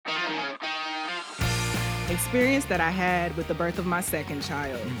experience that I had with the birth of my second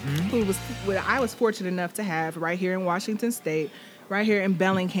child, I was fortunate enough to have right here in Washington State, right here in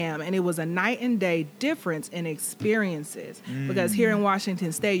Bellingham, and it was a night and day difference in experiences because here in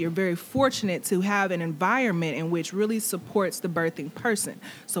Washington State, you're very fortunate to have an environment in which really supports the birthing person.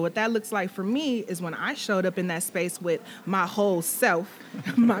 So what that looks like for me is when I showed up in that space with my whole self,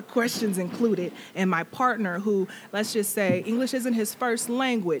 my questions included, and my partner who, let's just say, English isn't his first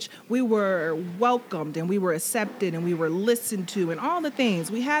language, we were welcomed and we were accepted and we were listened to and all the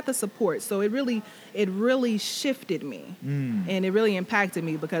things. We had the support. So it really shifted me and it really impacted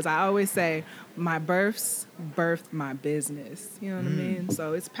me because I always say my births birthed my business. You know what I mean?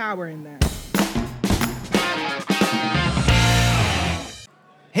 So it's power in that.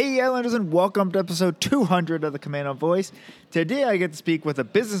 Hey Islanders, and welcome to episode 200 of the Commando Voice. Today I get to speak with a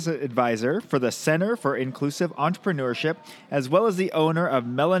business advisor for the Center for Inclusive Entrepreneurship, as well as the owner of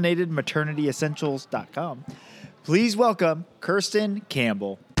MelanatedMaternityEssentials.com. Please welcome Kirsten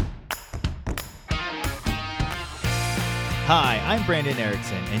Campbell. Hi, I'm Brandon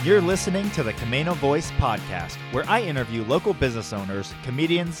Erickson, and you're listening to the Commando Voice podcast, where I interview local business owners,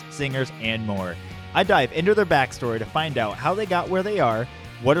 comedians, singers, and more. I dive into their backstory to find out how they got where they are,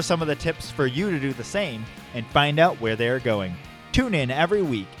 what are some of the tips for you to do the same, and find out where they are going. Tune in every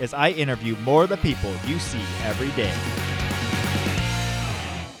week as I interview more of the people you see every day.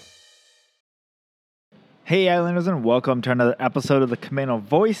 Hey Islanders, and welcome to another episode of the Commando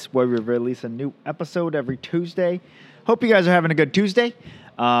Voice, where we release a new episode every Tuesday. Hope you guys are having a good Tuesday.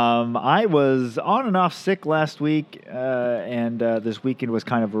 I was on and off sick last week, and this weekend was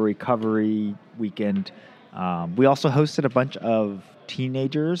kind of a recovery weekend. We also hosted a bunch of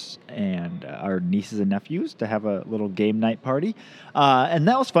teenagers and our nieces and nephews to have a little game night party, and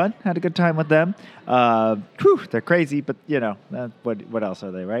that was fun. Had a good time with them. They're crazy, but you know, what else are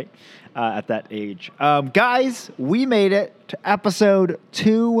they, right? At that age. Guys, we made it to episode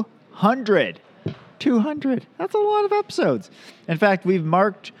 200. 200. That's a lot of episodes. In fact, we've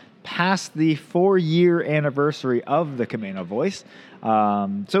marked past the 4-year anniversary of the Commando Voice.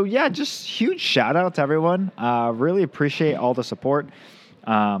 So yeah, just huge shout out to everyone. Really appreciate all the support.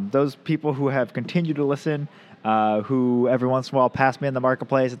 Those people who have continued to listen, who every once in a while pass me in the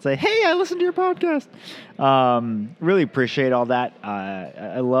marketplace and say, "Hey, I listened to your podcast." Really appreciate all that.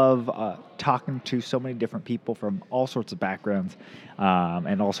 I love talking to so many different people from all sorts of backgrounds,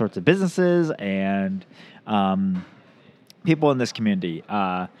 and all sorts of businesses and people in this community.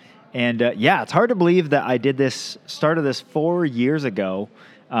 Yeah, it's hard to believe that I started this 4 years ago.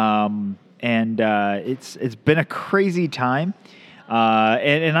 It's been a crazy time.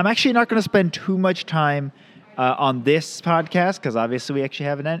 And I'm actually not going to spend too much time on this podcast because obviously we actually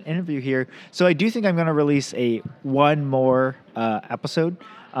have an interview here. So I do think I'm going to release one more episode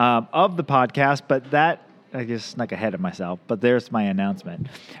of the podcast, but that I just snuck ahead of myself, but there's my announcement.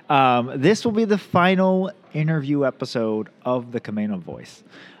 This will be the final interview episode of the Commando Voice.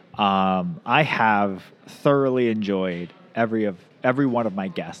 I have thoroughly enjoyed every one of my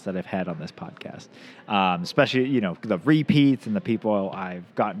guests that I've had on this podcast, especially, you know, the repeats and the people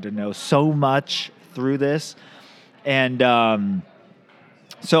I've gotten to know so much through this. And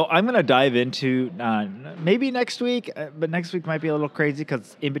so I'm going to dive into maybe next week, but next week might be a little crazy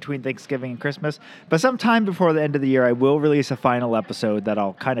because in between Thanksgiving and Christmas. But sometime before the end of the year, I will release a final episode that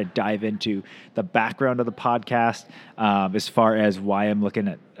I'll kind of dive into the background of the podcast, as far as why I'm looking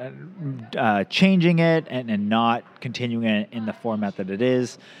at changing it and not continuing it in the format that it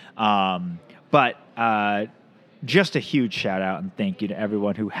is. But just a huge shout out and thank you to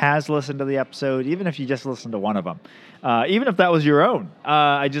everyone who has listened to the episode, even if you just listened to one of them, even if that was your own.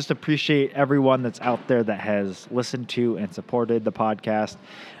 I just appreciate everyone that's out there that has listened to and supported the podcast.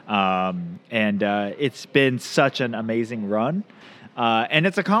 It's been such an amazing run. And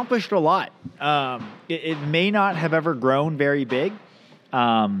it's accomplished a lot. It may not have ever grown very big,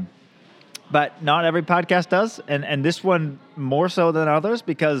 but not every podcast does. And this one more so than others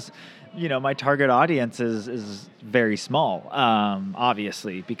because, you know, my target audience is very small,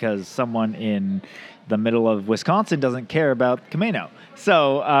 obviously, because someone in the middle of Wisconsin doesn't care about Commando.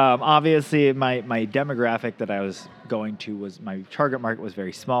 So obviously my demographic that I was going to my target market was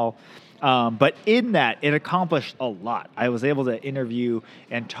very small. But in that, it accomplished a lot. I was able to interview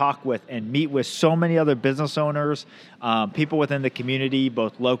and talk with and meet with so many other business owners, people within the community,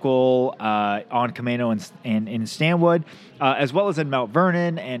 both local on Commando and in Stanwood, as well as in Mount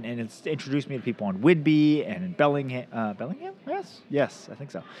Vernon. And it's introduced me to people in Whidbey and in Bellingham. Bellingham? Yes, I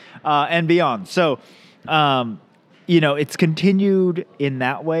think so. And beyond. So, it's continued in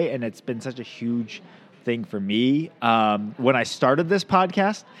that way, and it's been such a huge thing for me. When I started this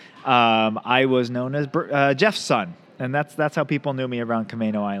podcast, I was known as Jeff's son. And that's how people knew me around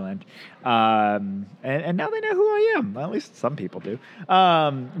Camino Island. And now they know who I am. Well, at least some people do.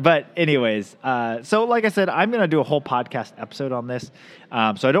 But anyways, so like I said, I'm going to do a whole podcast episode on this.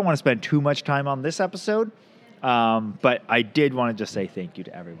 So I don't want to spend too much time on this episode. But I did want to just say thank you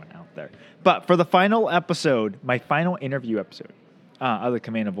to everyone out there. But for the final episode, my final interview episode of the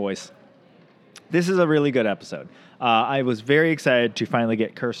Camino Voice, this is a really good episode. I was very excited to finally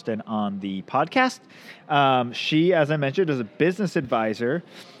get Kirsten on the podcast. She, as I mentioned, is a business advisor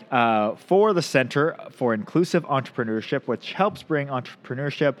for the Center for Inclusive Entrepreneurship, which helps bring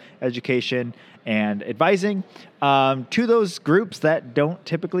entrepreneurship, education, and advising to those groups that don't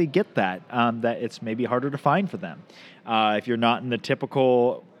typically get that it's maybe harder to find for them. If you're not in the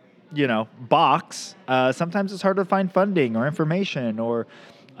typical, box, sometimes it's harder to find funding or information or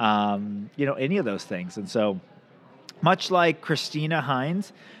any of those things. And so much like Christina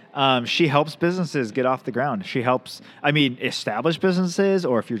Hines, she helps businesses get off the ground. She helps, establish businesses,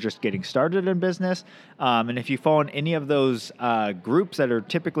 or if you're just getting started in business. And if you fall in any of those groups that are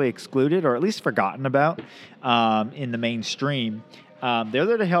typically excluded or at least forgotten about in the mainstream, they're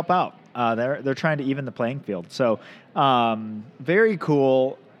there to help out. They're trying to even the playing field. So very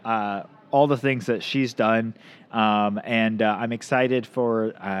cool, all the things that she's done. And I'm excited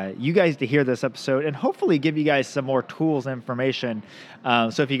for you guys to hear this episode and hopefully give you guys some more tools and information.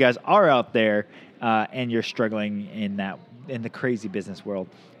 So if you guys are out there and you're struggling in the crazy business world,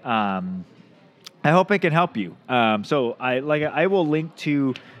 I hope it can help you. So I will link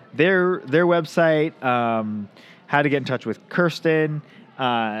to their website, how to get in touch with Kirsten.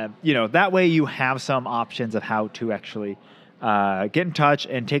 That way you have some options of how to actually get in touch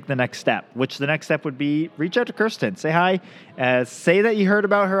and take the next step, which the next step would be reach out to Kirsten, say hi, say that you heard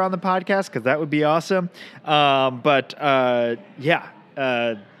about her on the podcast, because that would be awesome.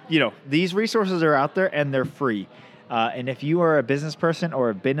 These resources are out there and they're free. And if you are a business person or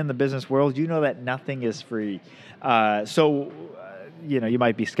have been in the business world, you know that nothing is free. You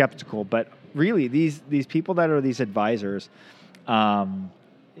might be skeptical, but really these people that are these advisors,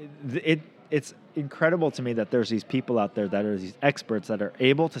 it's incredible to me that there's these people out there that are these experts that are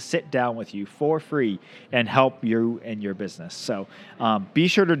able to sit down with you for free and help you and your business. So be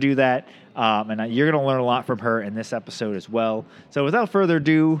sure to do that. And you're going to learn a lot from her in this episode as well. So without further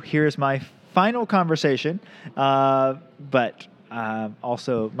ado, here's my final conversation, but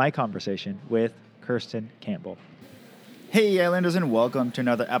also my conversation with Kirsten Campbell. Hey, Islanders, and welcome to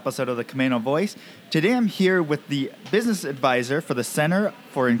another episode of the Camino Voice. Today I'm here with the business advisor for the Center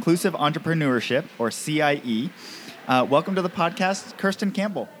for Inclusive Entrepreneurship, or CIE. Welcome to the podcast, Kirsten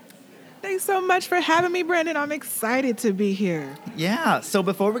Campbell. Thanks so much for having me, Brandon. I'm excited to be here. Yeah, so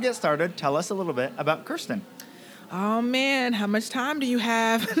before we get started, tell us a little bit about Kirsten. Oh, man, how much time do you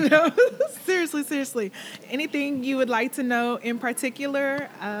have? No, seriously. Anything you would like to know in particular,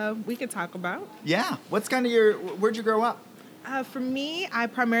 we can talk about. Yeah. What's kind of where'd you grow up? For me, I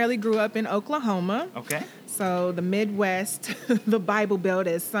primarily grew up in Oklahoma. Okay. So the Midwest, the Bible Belt,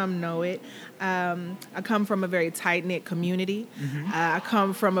 as some know it. I come from a very tight-knit community. Mm-hmm. I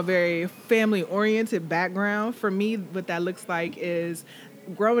come from a very family-oriented background. For me, what that looks like is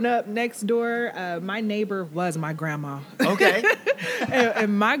growing up next door, my neighbor was my grandma. Okay.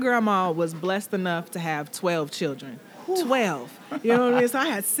 and my grandma was blessed enough to have 12 children. 12. You know what I mean? So I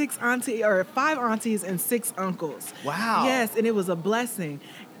had 5 aunties and 6 uncles. Wow. Yes, and it was a blessing.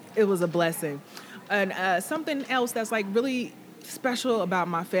 And something else that's like really special about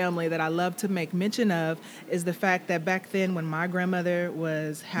my family that I love to make mention of is the fact that back then when my grandmother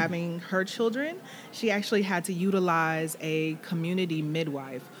was having her children, she actually had to utilize a community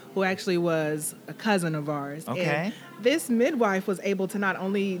midwife who actually was a cousin of ours. Okay. And this midwife was able to not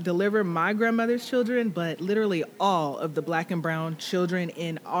only deliver my grandmother's children, but literally all of the Black and brown children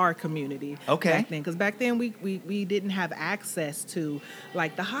in our community. Okay. Back then, because back then we didn't have access to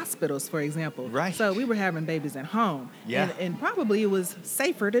like the hospitals, for example. Right. So we were having babies at home. Yeah. And probably it was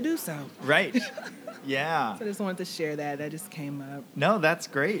safer to do so. Right. Yeah. So I just wanted to share that. That just came up. No, that's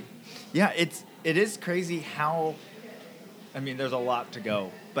great. Yeah, it is crazy how, there's a lot to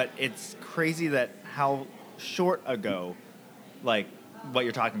go, but it's crazy that how short ago, like what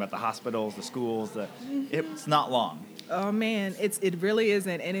you're talking about, the hospitals, the schools, it's not long. Oh man, it really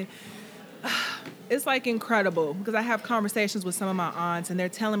isn't. And it's like incredible because I have conversations with some of my aunts and they're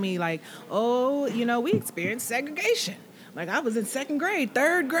telling me like, oh, we experienced segregation. Like, I was in second grade,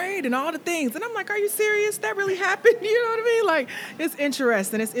 third grade, and all the things. And I'm like, are you serious? That really happened? You know what I mean? Like, it's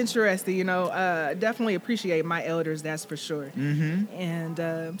interesting. Definitely appreciate my elders, that's for sure. Mm-hmm.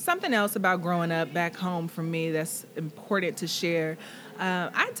 And something else about growing up back home for me that's important to share.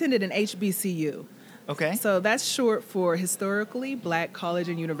 I attended an HBCU. Okay. So that's short for Historically Black College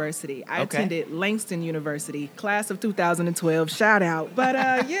and University. I attended Langston University, class of 2012. Shout out. But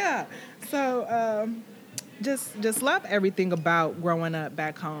yeah, so just love everything about growing up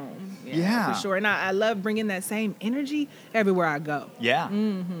back home. Yeah. For sure. And I love bringing that same energy everywhere I go. Yeah.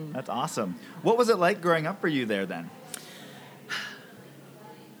 Mm-hmm. That's awesome. What was it like growing up for you there then?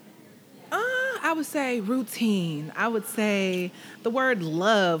 I would say routine. I would say the word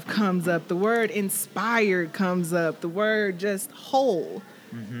love comes up. The word inspired comes up. The word just whole,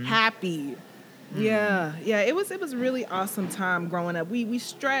 happy. Mm-hmm. Yeah. It was really awesome time growing up. We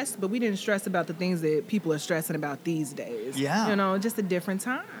stressed, but we didn't stress about the things that people are stressing about these days. Yeah. Just a different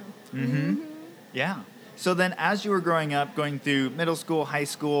time. Mm-hmm. Mm-hmm. Yeah. So then as you were growing up, going through middle school, high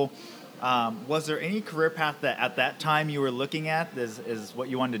school, was there any career path that at that time you were looking at is what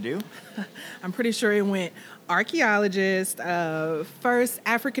you wanted to do? I'm pretty sure it went archaeologist, first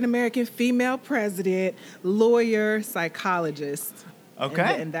African-American female president, lawyer, psychologist.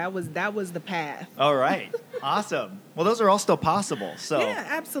 Okay. And that was the path. All right. Awesome. Well, those are all still possible. So yeah,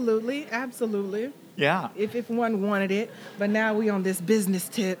 absolutely. Yeah. If one wanted it, but now we on this business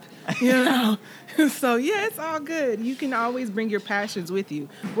tip, So yeah, it's all good. You can always bring your passions with you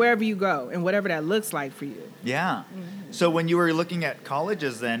wherever you go and whatever that looks like for you. Yeah. Mm-hmm. So when you were looking at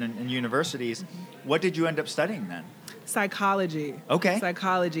colleges then and universities, what did you end up studying then? Psychology. Okay.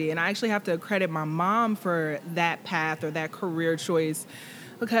 Psychology. And I actually have to credit my mom for that path or that career choice,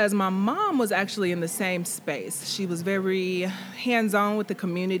 because my mom was actually in the same space. She was very hands-on with the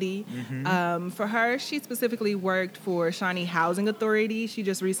community. Mm-hmm. For her, she specifically worked for Shawnee Housing Authority. She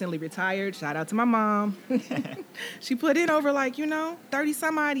just recently retired. Shout out to my mom. She put in over 30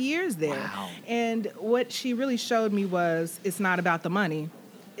 some odd years there. Wow. And what she really showed me was it's not about the money.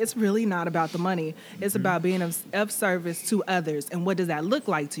 It's really not about the money. It's about being of service to others. And what does that look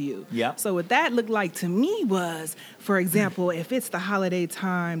like to you? Yep. So what that looked like to me was, for example, if it's the holiday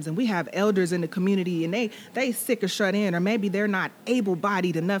times and we have elders in the community and they sick or shut in, or maybe they're not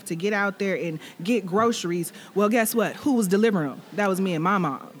able-bodied enough to get out there and get groceries, well, guess what? Who was delivering them? That was me and my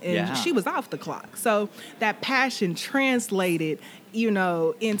mom. And she was off the clock. So that passion translated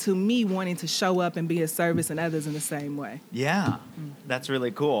into me wanting to show up and be of service and others in the same way. Yeah, that's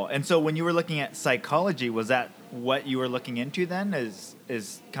really cool. And so when you were looking at psychology, was that what you were looking into then,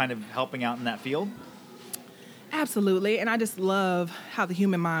 is kind of helping out in that field? Absolutely. And I just love how the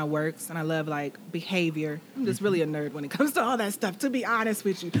human mind works, and I love behavior. I'm just really a nerd when it comes to all that stuff, to be honest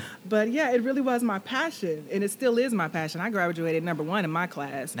with you. But yeah, it really was my passion, and it still is my passion. I graduated number 1 in my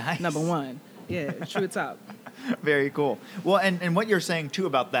class. Nice. Number 1. Yeah, true talk. Very cool. Well, and what you're saying too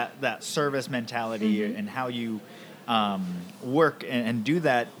about that service mentality and how you work and do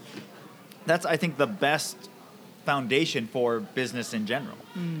that, that's, I think, the best foundation for business in general.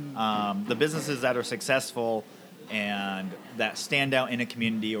 The businesses that are successful and that stand out in a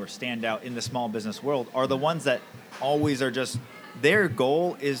community or stand out in the small business world are the ones that always are just, their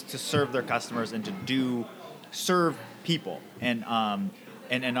goal is to serve their customers and to serve people and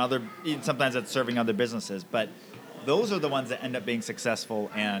other, sometimes that's serving other businesses, but those are the ones that end up being successful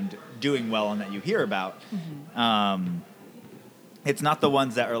and doing well and that you hear about. It's not the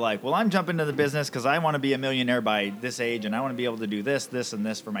ones that are like, well, I'm jumping into the business because I want to be a millionaire by this age and I want to be able to do this, and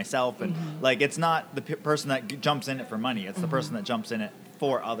this for myself. And it's not the person that jumps in it for money. It's the person that jumps in it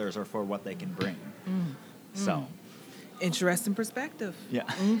for others or for what they can bring. So. Interesting perspective. Yeah.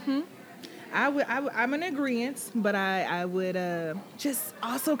 I'm in agreement, but I would just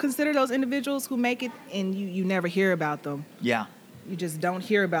also consider those individuals who make it and you never hear about them. Yeah. You just don't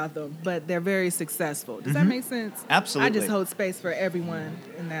hear about them, but they're very successful. Does that make sense? Absolutely. I just hold space for everyone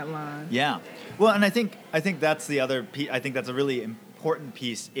in that line. Yeah. Well, and I think that's the other piece. I think that's a really important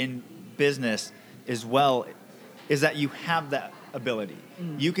piece in business as well, is that you have that ability.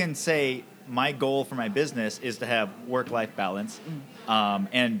 You can say, my goal for my business is to have work-life balance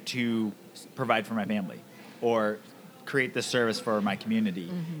and to provide for my family or create this service for my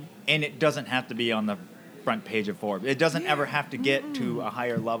community. And it doesn't have to be on the front page of Forbes. It doesn't ever have to get to a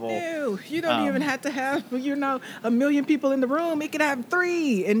higher level. Ew, you don't even have to have, 1 million people in the room. It could have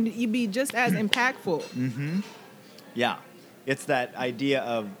 3 and you'd be just as impactful. Yeah. It's that idea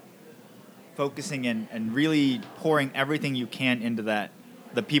of focusing and really pouring everything you can into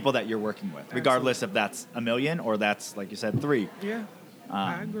the people that you're working with, regardless if that's 1 million or that's, like you said, 3. Yeah.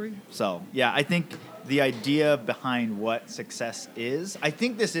 I agree. So, yeah, I think the idea behind what success is, I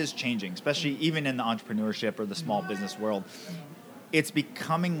think this is changing, especially even in the entrepreneurship or the small business world. It's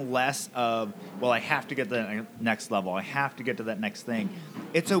becoming less of, well, I have to get to the next level. I have to get to that next thing.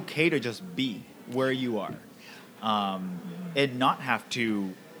 It's okay to just be where you are, and not have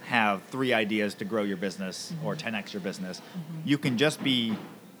to have 3 ideas to grow your business or 10x your business. You can just be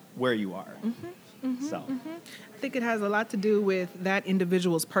where you are. I think it has a lot to do with that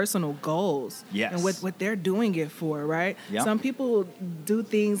individual's personal goals. Yes. And what they're doing it for, right? Yep. Some people do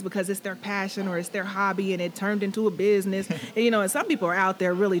things because it's their passion or it's their hobby and it turned into a business. And some people are out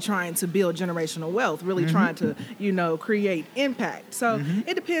there really trying to build generational wealth, really trying to, create impact. So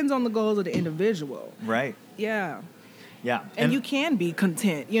it depends on the goals of the individual. Right. Yeah. Yeah. And you can be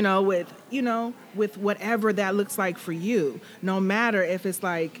content, with whatever that looks like for you, no matter if it's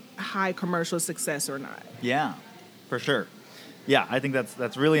like high commercial success or not. Yeah, for sure. Yeah, I think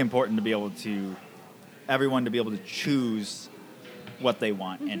that's really important to be able to, everyone to be able to choose what they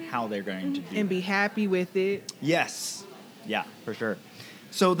want and how they're going to do and be happy with it. Yes. Yeah, for sure.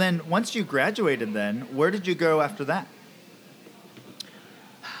 So then once you graduated then, where did you go after that?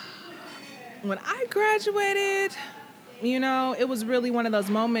 When I graduated, it was really one of those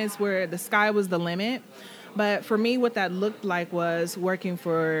moments where the sky was the limit. But for me, what that looked like was working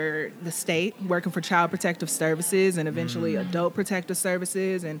for the state, working for Child Protective Services and eventually Adult Protective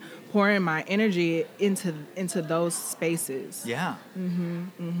Services, and pouring my energy into those spaces. Yeah.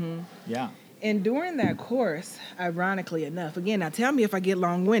 Yeah. And during that course, ironically enough, again, now tell me if I get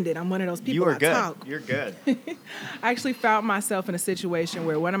long-winded. I'm one of those people You are that good. talk. You're good. I actually found myself in a situation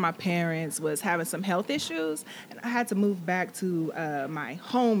where one of my parents was having some health issues, and I had to move back to my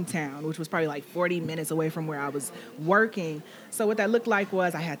hometown, which was probably like 40 minutes away from where I was working. So what that looked like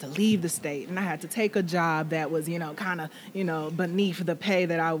was I had to leave the state, and I had to take a job that was, kind of, beneath the pay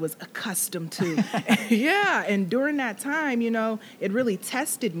that I was accustomed to. Yeah, and during that time, it really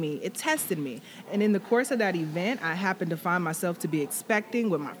tested me. It tested me. And in the course of that event, I happened to find myself to be expecting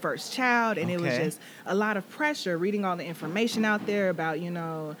with my first child, and it was just a lot of pressure reading all the information out there about,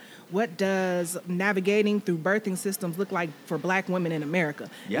 what does navigating through birthing systems look like for Black women in America?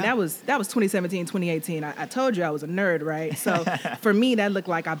 Yeah. And that was 2017, 2018. I told you I was a nerd, right? So for me, that looked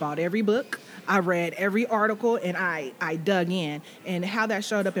like I bought every book, I read every article, and I dug in. And how that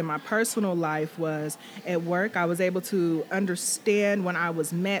showed up in my personal life was at work, I was able to understand when I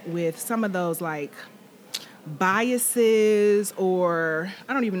was met with some of those like biases, or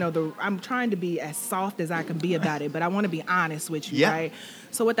I don't even know, I'm trying to be as soft as I can be about it, but I want to be honest with you, right?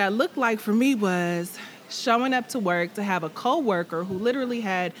 So what that looked like for me was showing up to work to have a coworker who literally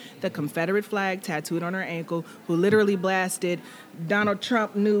had the Confederate flag tattooed on her ankle, who literally blasted Donald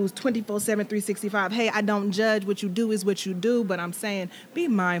Trump news 24/7, 365. Hey, I don't judge. What you do is what you do, but I'm saying be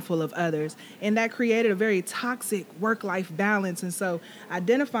mindful of others. And that created a very toxic work-life balance. And so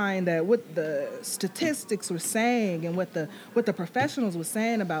identifying that what the statistics were saying and what the professionals were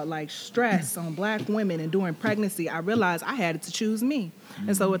saying about like stress on Black women and during pregnancy, I realized I had to choose me.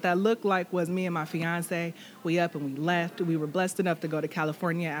 And so what that looked like was me and my fiance, we up and we left. We were blessed enough to go to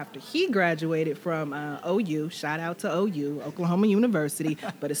California after he graduated from OU. Shout out to OU, Oklahoma University,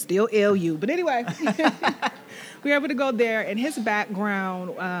 but it's still LU. But anyway, we were able to go there, and his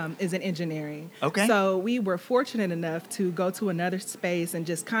background is in engineering. Okay. So we were fortunate enough to go to another space and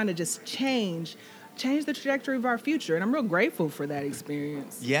just kind of just change the trajectory of our future. And I'm real grateful for that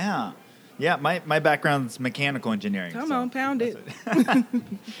experience. Yeah. Yeah, my background's mechanical engineering. Come on, pound it.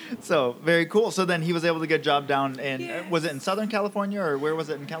 So, very cool. So then he was able to get a job down in, was it in Southern California, or where was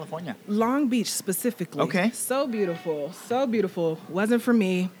it in California? Long Beach specifically. Okay. So beautiful. So beautiful. Wasn't for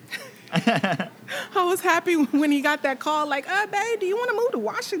me. I was happy when he got that call like, babe, do you want to move to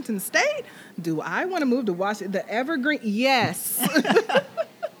Washington State? Do I want to move to Washington? The Evergreen? Yes.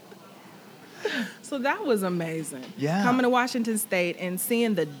 So that was amazing. Yeah. Coming to Washington State and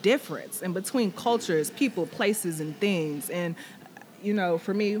seeing the difference in between cultures, people, places, and things. And,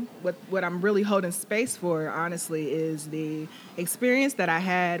 for me, what I'm really holding space for, honestly, is the experience that I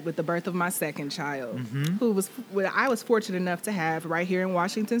had with the birth of my second child, who I was fortunate enough to have right here in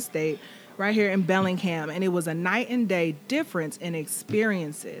Washington State, right here in Bellingham. And it was a night and day difference in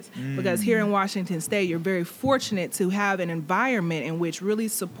experiences, because here in Washington State, you're very fortunate to have an environment in which really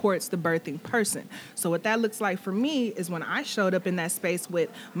supports the birthing person. So what that looks like for me is when I showed up in that space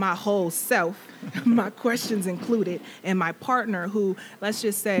with my whole self, my questions included, and my partner who, let's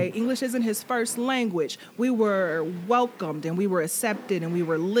just say, English isn't his first language. We were welcomed and we were accepted and we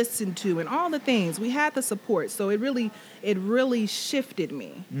were listened to and all the things. We had the support. So it really shifted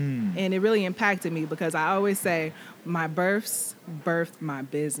me. And it really really impacted me because I always say my births birthed my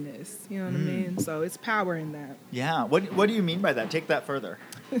business. You know what I mean? So it's power in that. Yeah. What do you mean by that? Take that further.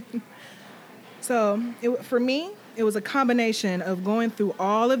 So for me, it was a combination of going through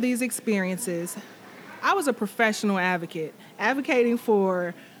all of these experiences. I was a professional advocate. Advocating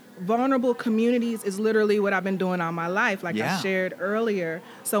for vulnerable communities is literally what I've been doing all my life, like I shared earlier.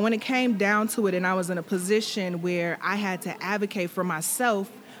 So when it came down to it and I was in a position where I had to advocate for myself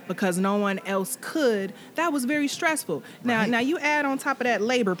because no one else could, that was very stressful. Now you add on top of that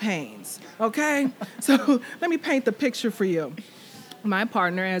labor pains, okay? So let me paint the picture for you. My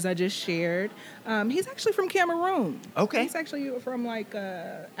partner, as I just shared, he's actually from Cameroon. Okay. He's actually from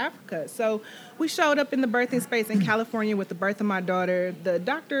Africa. So we showed up in the birthing space in California with the birth of my daughter. The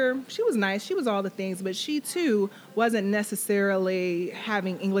doctor, she was nice. She was all the things, but she too wasn't necessarily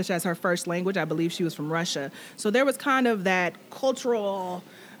having English as her first language. I believe she was from Russia. So there was kind of that cultural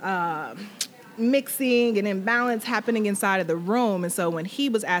mixing and imbalance happening inside of the room. And so when he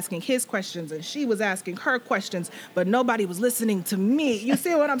was asking his questions and she was asking her questions, but nobody was listening to me. You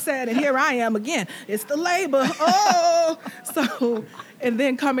see what I'm saying? And here I am again. It's the labor. Oh! So, and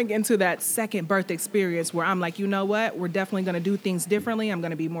then coming into that second birth experience where I'm like, you know what? We're definitely going to do things differently. I'm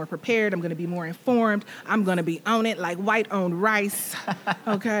going to be more prepared. I'm going to be more informed. I'm going to be on it like white-owned rice.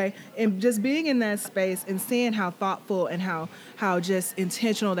 Okay? And just being in that space and seeing how thoughtful and how just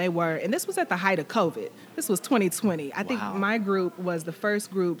intentional they were. And this was at the height of COVID. This was 2020. I think my group was the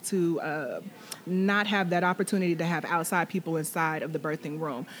first group to not have that opportunity to have outside people inside of the birthing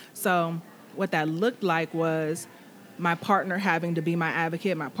room. So what that looked like was my partner having to be my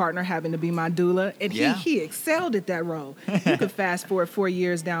advocate, my partner having to be my doula, and he excelled at that role. You could fast forward 4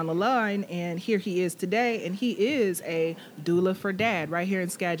 years down the line, and here he is today, and he is a doula for dad right here in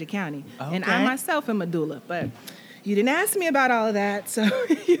Skagit County. Okay. And I myself am a doula, but you didn't ask me about all of that, so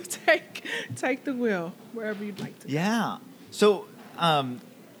you take the wheel wherever you'd like to. Yeah. So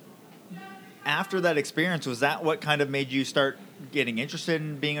after that experience, was that what kind of made you start getting interested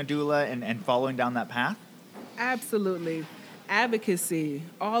in being a doula and following down that path? Absolutely. Advocacy,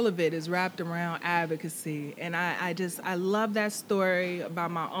 all of it is wrapped around advocacy. And I love that story about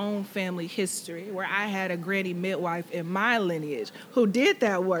my own family history where I had a granny midwife in my lineage who did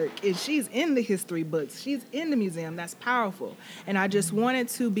that work. And she's in the history books. She's in the museum. That's powerful. And I just wanted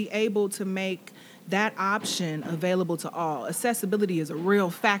to be able to make that option available to all. Accessibility is a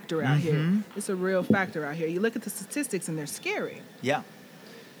real factor out here. It's a real factor out here. You look at the statistics and they're scary. Yeah.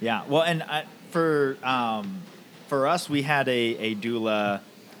 Yeah. Well, and for us, we had a doula,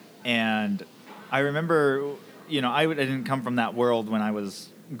 and I remember, I didn't come from that world when I was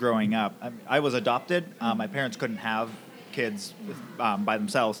growing up. I was adopted. My parents couldn't have kids by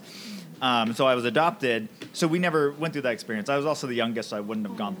themselves, so I was adopted. So we never went through that experience. I was also the youngest, so I wouldn't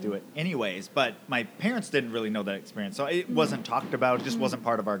have gone through it anyways. But my parents didn't really know that experience, so it wasn't talked about. It just wasn't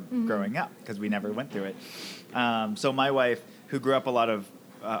part of our growing up because we never went through it. So my wife, who grew up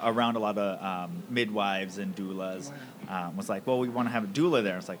around a lot of midwives and doulas, was like, well, we want to have a doula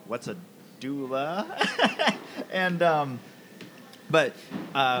there. It's like, what's a doula? And but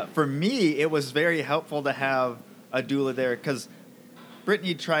for me, it was very helpful to have a doula there because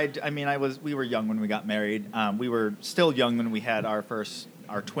Brittany tried. We were young when we got married. We were still young when we had our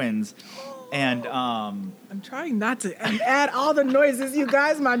twins, and I'm trying not to add all the noises, you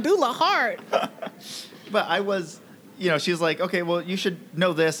guys. My doula hard. But I was. She was like, okay, well, you should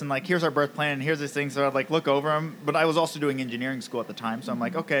know this, and like, here's our birth plan, and here's these things. So I'd like look over them. But I was also doing engineering school at the time, so I'm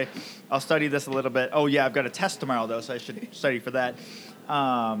like, okay, I'll study this a little bit. Oh yeah, I've got a test tomorrow though, so I should study for that.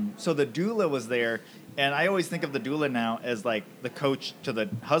 So the doula was there, and I always think of the doula now as like the coach to the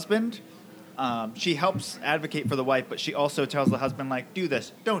husband. She helps advocate for the wife, but she also tells the husband, like, do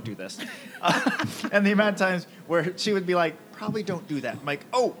this, don't do this. And the amount of times where she would be like, probably don't do that. I'm like,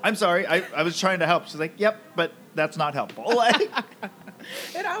 oh, I'm sorry, I was trying to help. She's like, yep, but that's not helpful.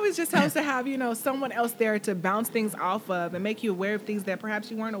 It always just helps to have, someone else there to bounce things off of and make you aware of things that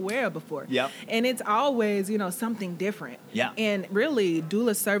perhaps you weren't aware of before. Yep. And it's always, something different. Yeah. And really,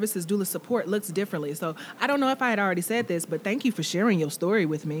 doula services, doula support looks differently. So I don't know if I had already said this, but thank you for sharing your story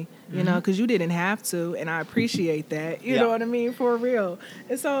with me, because you didn't have to, and I appreciate that. You know what I mean? For real.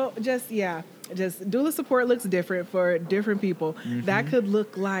 And so just doula support looks different for different people. That could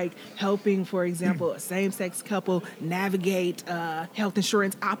look like helping, for example, a same-sex couple navigate health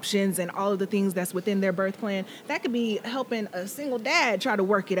insurance options and all of the things that's within their birth plan. That could be helping a single dad try to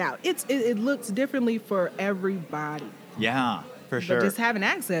work it out. It looks differently for everybody. Yeah, for sure. But just having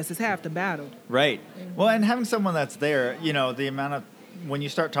access is half the battle. Right. Well, and having someone that's there, the amount of, when you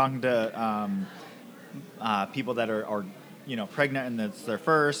start talking to people that are pregnant and it's their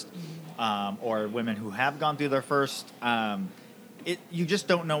first, or women who have gone through their first. You just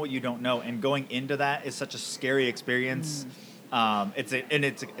don't know what you don't know, and going into that is such a scary experience. It's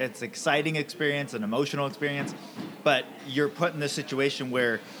an exciting experience, an emotional experience, but you're put in this situation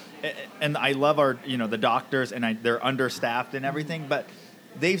where, and I love our the doctors, and they're understaffed and everything, but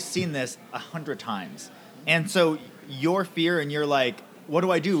they've seen this 100 times, and so your fear and you're like, what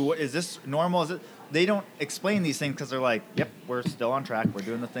do I do? Is this normal? Is it? They don't explain these things because they're like, yep, we're still on track. We're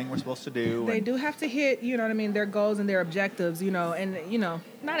doing the thing we're supposed to do. They do have to hit, their goals and their objectives, and,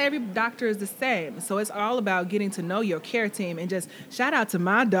 not every doctor is the same. So it's all about getting to know your care team. And just shout out to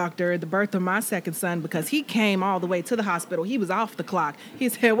my doctor at the birth of my second son, because he came all the way to the hospital. He was off the clock. He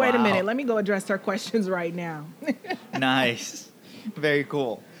said, wait a minute, let me go address her questions right now. Nice. Very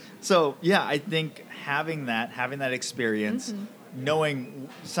cool. So, yeah, I think having that experience, knowing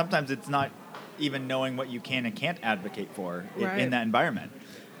sometimes it's not even knowing what you can and can't advocate for in that environment.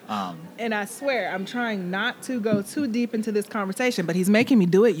 And I swear, I'm trying not to go too deep into this conversation, but he's making me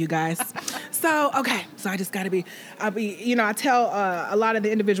do it, you guys. So I just got to I tell a lot of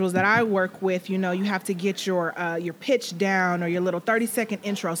the individuals that I work with, you have to get your pitch down or your little 30-second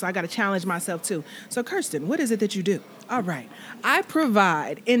intro. So I got to challenge myself too. So Kirsten, what is it that you do? All right. I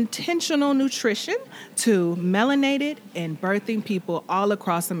provide intentional nutrition to melanated and birthing people all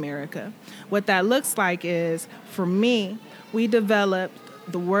across America. What that looks like is, for me, we developed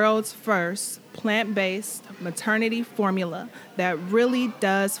the world's first plant-based maternity formula that really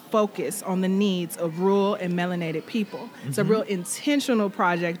does focus on the needs of rural and melanated people. It's a real intentional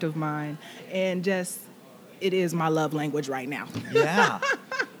project of mine, and it is my love language right now. Yeah.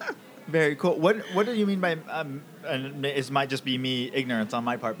 Very cool. What do you mean by, and it might just be me, ignorance on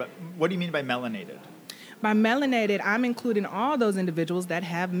my part, but what do you mean by melanated? By melanated, I'm including all those individuals that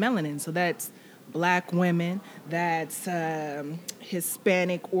have melanin. So that's Black women, that's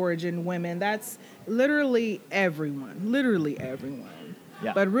Hispanic origin women, that's literally everyone.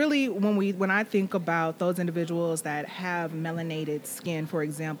 Yeah. But really, when I think about those individuals that have melanated skin, for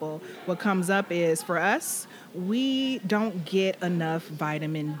example, what comes up is, for us, we don't get enough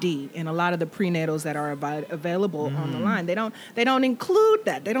vitamin D in a lot of the prenatals that are available on the line. They don't include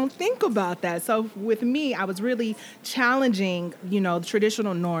that. They don't think about that. So with me, I was really challenging,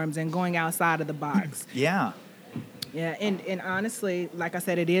 traditional norms and going outside of the box. Yeah. Yeah, and honestly, like I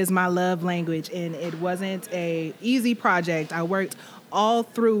said, it is my love language, and it wasn't a easy project. I worked all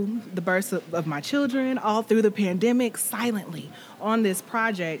through the birth of my children, all through the pandemic, silently on this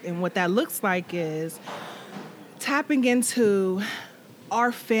project. And what that looks like is tapping into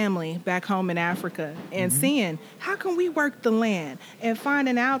our family back home in Africa and seeing how can we work the land, and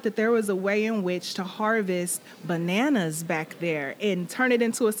finding out that there was a way in which to harvest bananas back there and turn it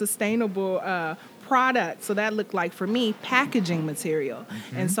into a sustainable product. So that looked like, for me, packaging material.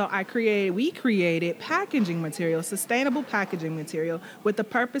 And so we created packaging material, sustainable packaging material, with the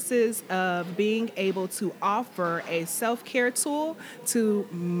purposes of being able to offer a self-care tool to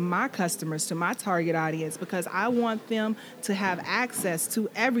my customers, to my target audience, because I want them to have access to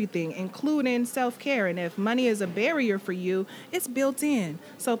everything, including self-care. And if money is a barrier for you, it's built in.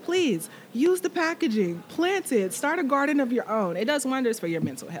 So please use the packaging, plant it, start a garden of your own. It does wonders for your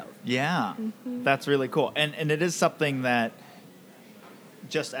mental health. Yeah, that's really cool. And it is something that,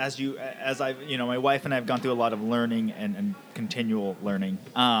 just as I've, my wife and I have gone through a lot of learning and continual learning.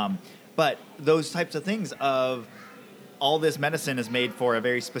 But those types of things of all this medicine is made for a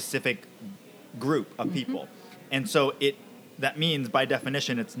very specific group of people. And so that means, by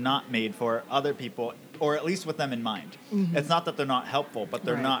definition, it's not made for other people, or at least with them in mind. It's not that they're not helpful, but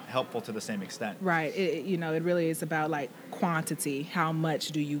they're not helpful to the same extent. Right. It really is about quantity. How much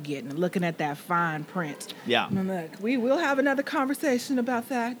do you get? And looking at that fine print. Yeah. And look, we will have another conversation about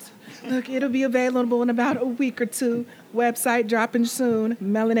that. Look, it'll be available in about a week or two. Website dropping soon,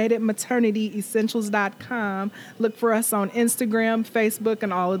 melanatedmaternity.essentials.com. Look for us on Instagram, Facebook,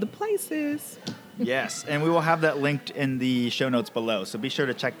 and all of the places. Yes, and we will have that linked in the show notes below, so be sure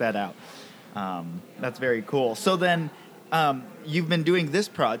to check that out. That's very cool. So then, you've been doing this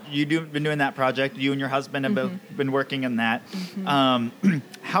been doing that project. You and your husband have been working in that.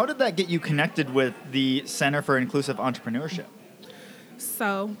 How did that get you connected with the Center for Inclusive Entrepreneurship?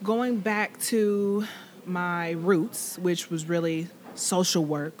 So going back to my roots, which was really social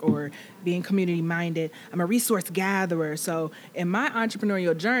work or being community minded, I'm a resource gatherer. So in my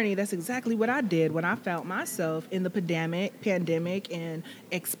entrepreneurial journey, that's exactly what I did when I felt myself in the pandemic and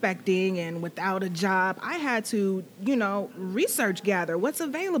expecting and without a job. I had to, research gather what's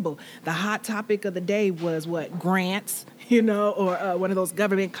available. The hot topic of the day was grants or one of those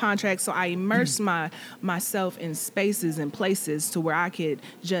government contracts. So I immersed myself in spaces and places to where I could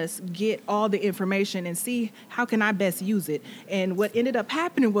just get all the information and see how can I best use it. And what ended up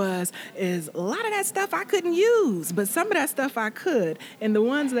happening is a lot of that stuff I couldn't use, but some of that stuff I could. And the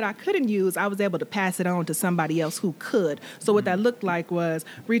ones that I couldn't use, I was able to pass it on to somebody else who could. So what that looked like was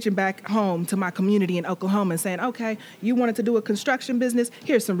reaching back home to my community in Oklahoma and saying, okay, you wanted to do a construction business,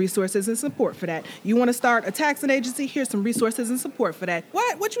 here's some resources and support for that. You want to start a taxing agency, here's some resources and support for that.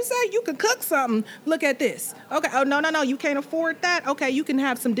 What you say? You can cook something. Look at this. Okay. Oh, no, you can't afford that. Okay, you can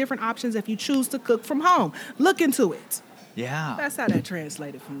have some different options if you choose to cook from home. Look into it. Yeah. That's how that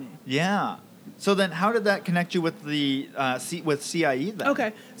translated for me. Yeah. So then how did that connect you with the with CIE then?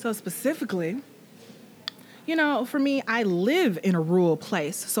 Okay. So specifically, for me, I live in a rural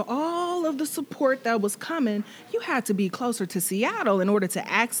place. So all of the support that was coming, you had to be closer to Seattle in order to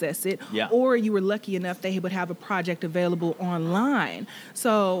access it. Yeah. Or you were lucky enough they would have a project available online.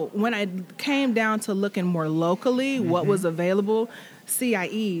 So when I came down to looking more locally, what was available,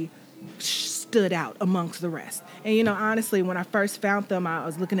 CIE stood out amongst the rest. And, honestly, when I first found them, I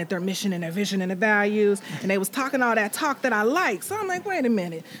was looking at their mission and their vision and their values, and they was talking all that talk that I like. So I'm like, wait a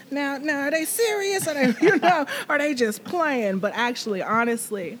minute. Now, are they serious? Are they, are they just playing? But actually,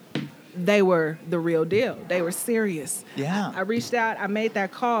 honestly, they were the real deal. They were serious. Yeah. I reached out, I made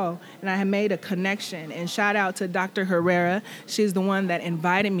that call, and I had made a connection. And shout out to Dr. Herrera. She's the one that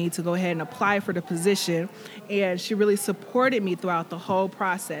invited me to go ahead and apply for the position. And she really supported me throughout the whole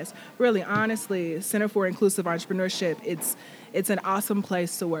process. Really, honestly, Center for Inclusive Entrepreneurship, it's an awesome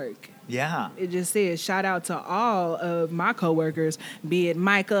place to work. Yeah. It just is. Shout out to all of my coworkers, be it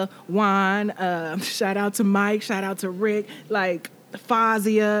Micah, Juan, shout out to Mike, shout out to Rick,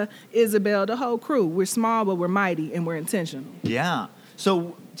 Fazia, Isabel, the whole crew. We're small, but we're mighty, and we're intentional. Yeah.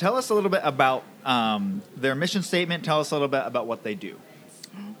 So tell us a little bit about their mission statement. Tell us a little bit about what they do.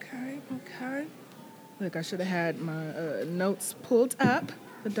 Okay. Look, I should have had my notes pulled up,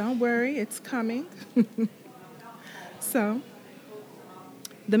 but don't worry, it's coming. So,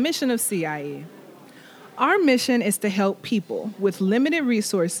 the mission of CIE. Our mission is to help people with limited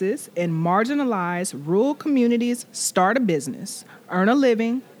resources in marginalized rural communities start a business, earn a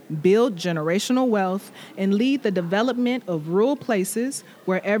living, build generational wealth, and lead the development of rural places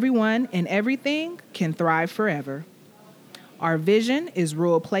where everyone and everything can thrive forever. Our vision is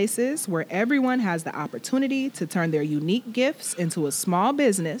rural places where everyone has the opportunity to turn their unique gifts into a small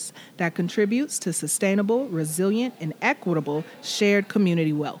business that contributes to sustainable, resilient, and equitable shared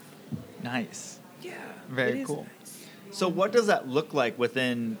community wealth. Nice. Yeah. Very cool. Nice. So what does that look like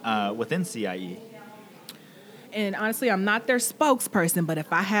within CIE? And honestly, I'm not their spokesperson, but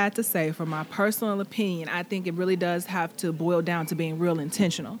if I had to say, from my personal opinion, I think it really does have to boil down to being real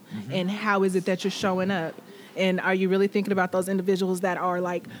intentional. Mm-hmm. And how is it that you're showing up? And are you really thinking about those individuals that are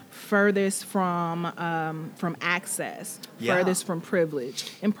furthest from access, furthest from privilege,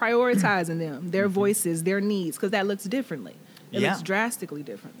 and prioritizing them, their voices, their needs, because that looks differently. It looks drastically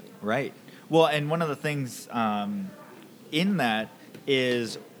differently. Right. Well, and one of the things in that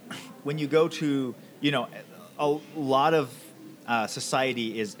is when you go to, a lot of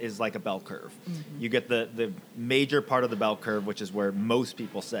society is like a bell curve. Mm-hmm. You get the major part of the bell curve, which is where most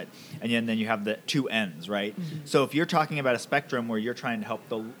people sit. And then you have the two ends, right? Mm-hmm. So if you're talking about a spectrum where you're trying to help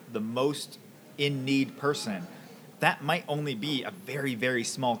the most in-need person, that might only be a very, very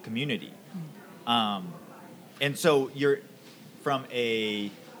small community. Mm-hmm. And so you're from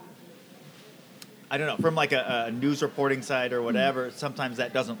a news reporting site or whatever, mm-hmm. sometimes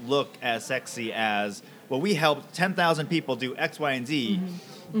that doesn't look as sexy as, well, we helped 10,000 people do X, Y, and Z.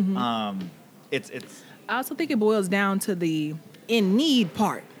 Mm-hmm. Mm-hmm. It's. I also think it boils down to the in need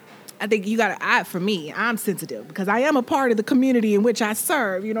part. I think for me, I'm sensitive because I am a part of the community in which I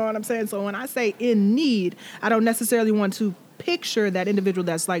serve. You know what I'm saying? So when I say in need, I don't necessarily want to picture that individual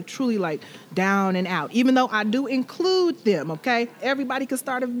that's truly down and out, even though I do include them. Okay, everybody can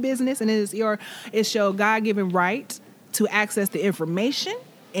start a business, and it's your God-given right to access the information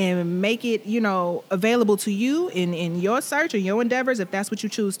and make it, available to you in your search and your endeavors if that's what you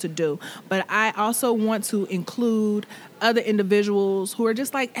choose to do. But I also want to include other individuals who are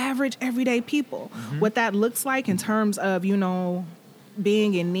just average, everyday people. Mm-hmm. What that looks like in terms of,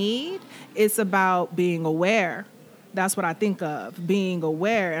 being in need, it's about being aware. That's what I think of, being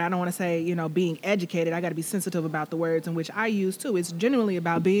aware. And I don't want to say, being educated. I got to be sensitive about the words in which I use, too. It's genuinely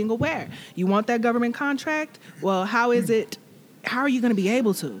about being aware. You want that government contract? Well, how is it? How are you going to be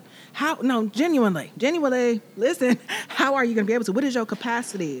able to? Genuinely, listen, how are you going to be able to? What is your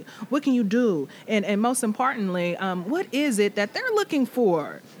capacity? What can you do? And most importantly, what is it that they're looking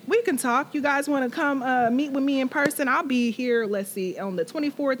for? we can talk. You guys want to come meet with me in person? I'll be here, let's see, on the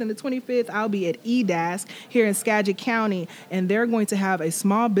 24th and the 25th. I'll be at EDASC here in Skagit County, and they're going to have a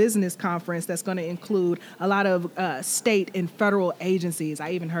small business conference that's going to include a lot of state and federal agencies.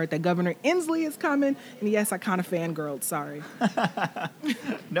 I even heard that Governor Inslee is coming, and yes, I kind of fangirled, sorry.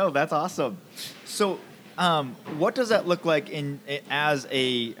 No, that's awesome. So what does that look like as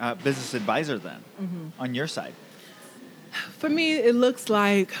a business advisor then on your side? For me, it looks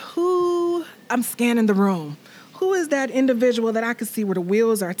like I'm scanning the room. Who is that individual that I can see where the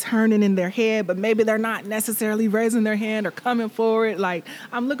wheels are turning in their head, but maybe they're not necessarily raising their hand or coming forward? Like,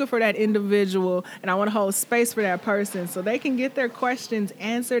 I'm looking for that individual, and I want to hold space for that person so they can get their questions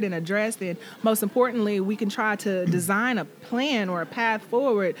answered and addressed. And most importantly, we can try to design a plan or a path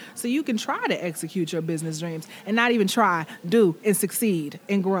forward so you can try to execute your business dreams and not even try, do, and succeed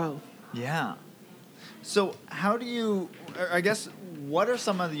and grow. Yeah. So how do you, I guess, what are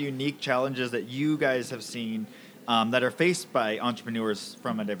some of the unique challenges that you guys have seen that are faced by entrepreneurs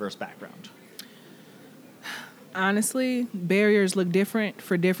from a diverse background? Honestly, barriers look different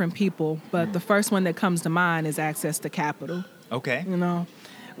for different people, but the first one that comes to mind is access to capital. Okay. You know,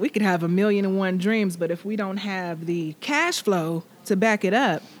 we could have 1,000,001 dreams, but if we don't have the cash flow to back it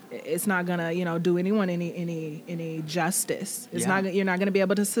up, it's not gonna, do anyone any justice. You're not gonna be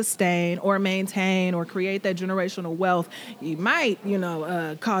able to sustain or maintain or create that generational wealth. You might,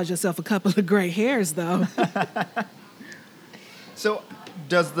 cause yourself a couple of gray hairs, though. So,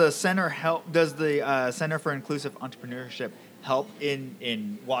 does the center help? Does the Center for Inclusive Entrepreneurship help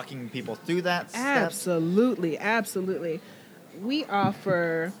in walking people through that step? Absolutely. We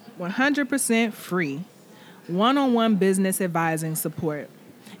offer 100% free one-on-one business advising support.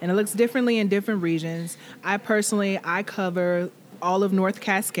 And it looks differently in different regions. I cover all of North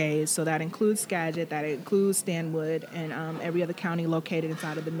Cascades, so that includes Skagit, that includes Stanwood, and every other county located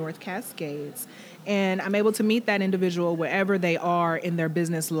inside of the North Cascades. And I'm able to meet that individual wherever they are in their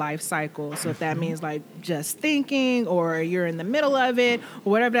business life cycle. So if that means like just thinking, or you're in the middle of it,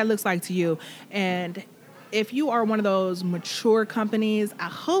 or whatever that looks like to you. And if you are one of those mature companies, I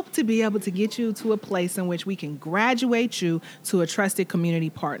hope to be able to get you to a place in which we can graduate you to a trusted community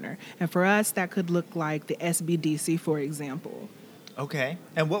partner. And for us, that could look like the SBDC, for example. Okay.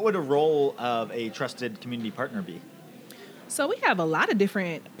 And what would a role of a trusted community partner be? So we have a lot of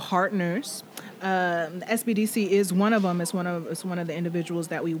different partners. The SBDC is one of them. It's one of the individuals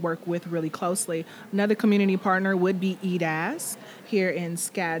that we work with really closely. Another community partner would be EDASC here in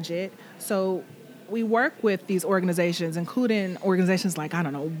Skagit. So we work with these organizations, including organizations like,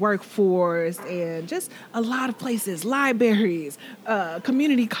 Workforce, and just a lot of places, libraries,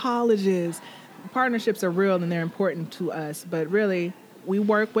 community colleges. Partnerships are real and they're important to us, but really we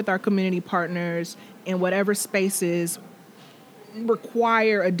work with our community partners in whatever spaces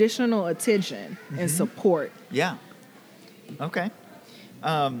require additional attention and support. Yeah. Okay.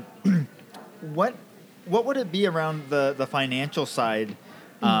 What would it be around the financial side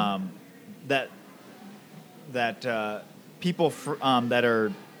that people that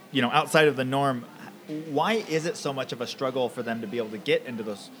are outside of the norm? Why is it so much of a struggle for them to be able to get into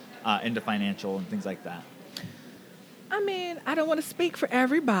those into financial and things like that? I mean, I don't want to speak for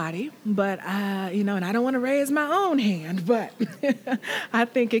everybody, but and I don't want to raise my own hand, but I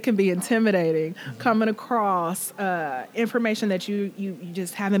think it can be intimidating coming across information that you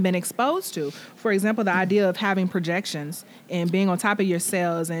just haven't been exposed to. For example, the idea of having projections and being on top of your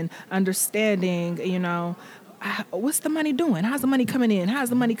sales and understanding, what's the money doing? How's the money coming in? How's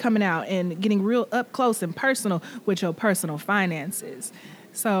the money coming out? And getting real up close and personal with your personal finances.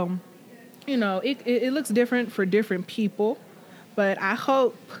 So, it looks different for different people, but I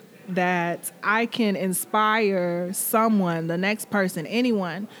hope that I can inspire someone, the next person,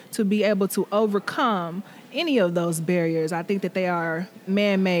 anyone, to be able to overcome any of those barriers. I think that they are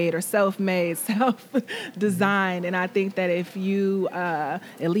man-made or self-made, self-designed, and I think that if you at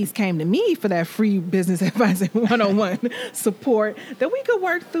least came to me for that free business advising one-on-one support, that we could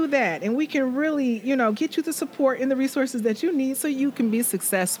work through that, and we can really, get you the support and the resources that you need so you can be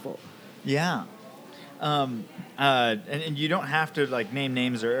successful. Yeah. And you don't have to name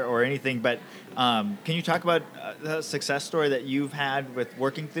names or anything, but can you talk about the success story that you've had with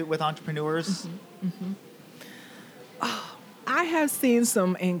working with entrepreneurs? I have seen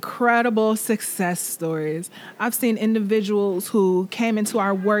some incredible success stories. I've seen individuals who came into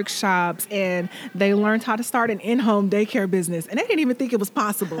our workshops and they learned how to start an in-home daycare business, and they didn't even think it was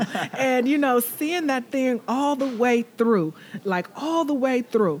possible. And, seeing that thing all the way through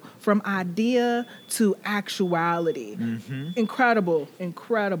from idea to actuality. Incredible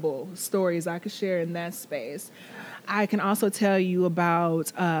stories I could share in that space. I can also tell you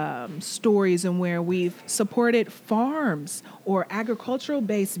about stories in where we've supported farms or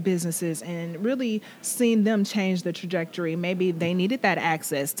agricultural-based businesses and really seen them change the trajectory. Maybe they needed that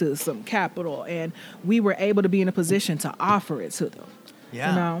access to some capital, and we were able to be in a position to offer it to them. Yeah.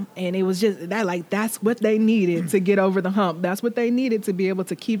 You know, and it was just that, like, that's what they needed to get over the hump. That's what they needed to be able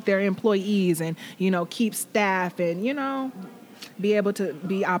to keep their employees and, you know, keep staff and, you know, be able to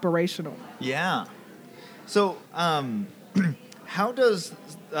be operational. Yeah. So, how does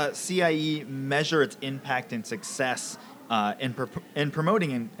CIE measure its impact and success in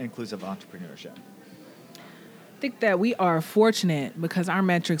promoting inclusive entrepreneurship? I think that we are fortunate because our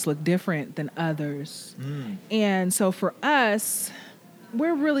metrics look different than others. And so for us,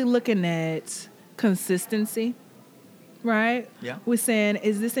 we're really looking at consistency, right? Yeah. We're saying,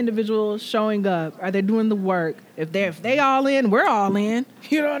 is this individual showing up? Are they doing the work? If they all in, we're all in.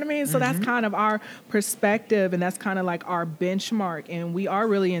 You know what I mean? So that's kind of our perspective, and that's kind of like our benchmark. And we are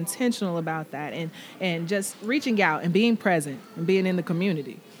really intentional about that, and just reaching out and being present and being in the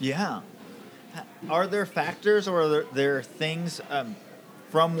community. Yeah. Are there factors or are there things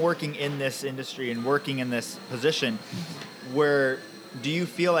from working in this industry and working in this position where do you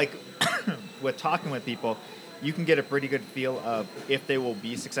feel like with talking with people, you can get a pretty good feel of if they will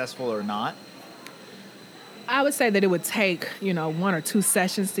be successful or not? I would say that it would take, you know, 1 or 2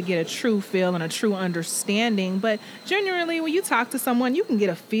 sessions to get a true feel and a true understanding. But generally, when you talk to someone, you can get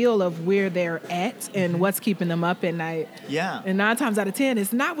a feel of where they're at and what's keeping them up at night. Yeah. And 9 times out of 10,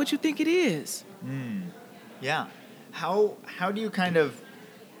 it's not what you think it is. Yeah. How do you kind of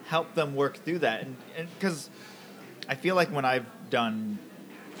help them work through that? And because I feel like when I've done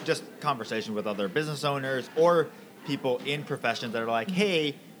just conversation with other business owners or people in professions that are like,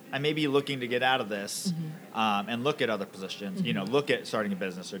 hey, I may be looking to get out of this and look at other positions, you know, look at starting a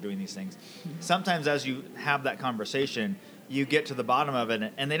business or doing these things. Sometimes as you have that conversation, you get to the bottom of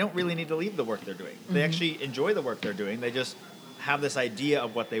it and they don't really need to leave the work they're doing. They actually enjoy the work they're doing. They just have this idea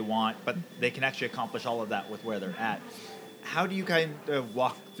of what they want, but they can actually accomplish all of that with where they're at. How do you kind of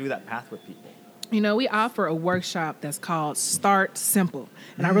walk through that path with people? You know, we offer a workshop that's called Start Simple.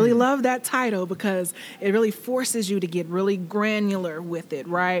 And I really love that title because it really forces you to get really granular with it,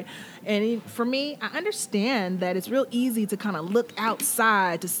 right? And for me, I understand that it's real easy to kind of look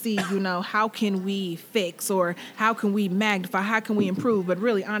outside to see, you know, how can we fix or how can we magnify, how can we improve? But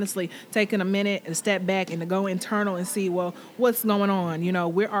really, honestly, taking a minute and step back and to go internal and see, well, what's going on? You know,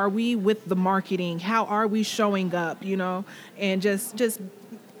 where are we with the marketing? How are we showing up, you know? And just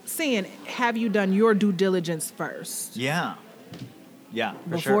seeing, have you done your due diligence first? Yeah,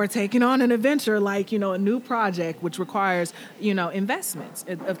 Before sure. taking on an adventure like, you know, a new project, which requires, you know, investments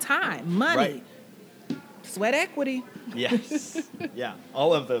of time, money, sweat equity. Yes. Yeah,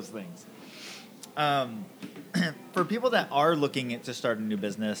 all of those things. For people that are looking to start a new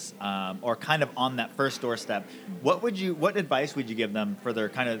business or kind of on that first doorstep, what advice would you give them for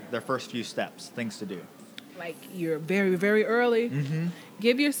their first few steps, things to do? Like you're very, very early.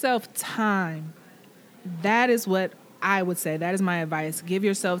 Give yourself time. That is what I would say. That is my advice. Give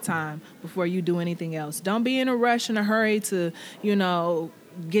yourself time before you do anything else. Don't be in a rush, in a hurry to, you know,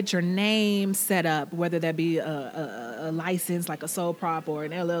 get your name set up, whether that be a license like a sole prop or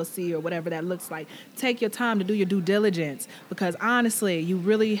an LLC or whatever that looks like. Take your time to do your due diligence because honestly, you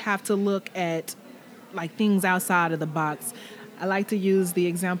really have to look at like things outside of the box. I like to use the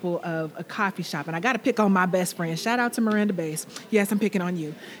example of a coffee shop, and I got to pick on my best friend. Shout out to Miranda Bass. Yes, I'm picking on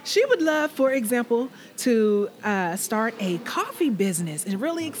you. She would love, for example, to start a coffee business and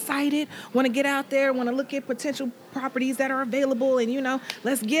really excited, want to get out there, want to look at potential properties that are available and, you know,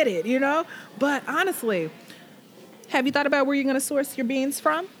 let's get it, you know? But honestly, have you thought about where you're going to source your beans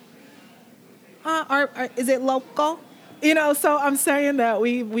from? Or is it local? You know, so I'm saying that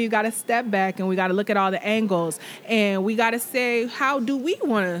we got to step back and we got to look at all the angles and we got to say, how do we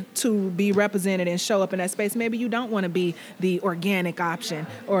want to be represented and show up in that space? Maybe you don't want to be the organic option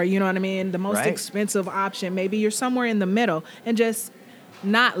or, you know what I mean, the most expensive option. Maybe you're somewhere in the middle and just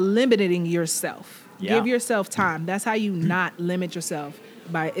not limiting yourself. Yeah. Give yourself time. That's how you not limit yourself.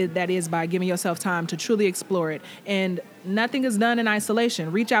 By giving yourself time to truly explore it. And nothing is done in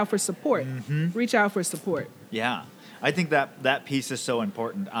isolation. Reach out for support. Reach out for support. Yeah. I think that piece is so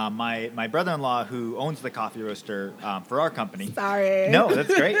important. My brother-in-law, who owns the coffee roaster for our company. Sorry. No,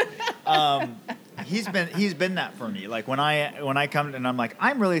 that's great. He's been that for me. Like when I come and I'm like,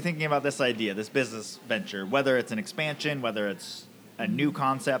 I'm really thinking about this idea, this business venture, whether it's an expansion, whether it's a new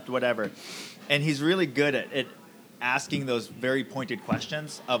concept, whatever. And he's really good at asking those very pointed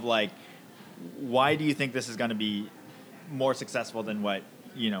questions of like, why do you think this is going to be more successful than what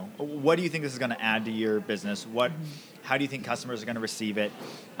what do you think this is going to add to your business? How do you think customers are going to receive it?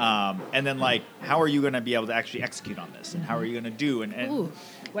 And then like, how are you going to be able to actually execute on this? And how are you going to do? And Ooh,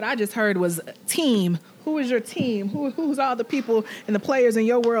 what I just heard was team. Who is your team? Who's all the people and the players in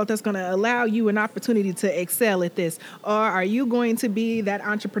your world that's going to allow you an opportunity to excel at this? Or are you going to be that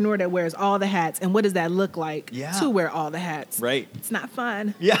entrepreneur that wears all the hats? And what does that look like to wear all the hats? Right. It's not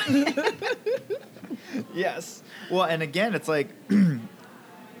fun. Yeah. Yes. Well, and again, it's like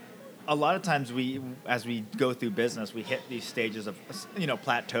a lot of times as we go through business, we hit these stages of,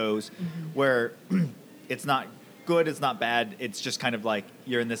 plateaus where it's not good, it's not bad. It's just kind of like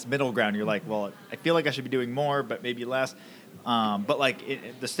you're in this middle ground. You're like, well, I feel like I should be doing more, but maybe less. But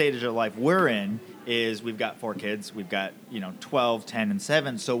like the stage of life we're in is we've got 4 kids. We've got, 12, 10, and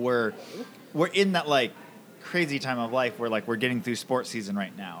 7. So we're in that like crazy time of life where like we're getting through sports season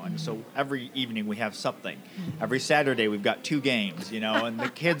right now. And so every evening we have something. Every Saturday we've got 2 games, and the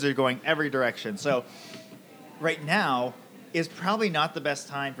kids are going every direction. So right now is probably not the best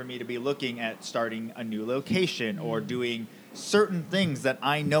time for me to be looking at starting a new location or doing certain things that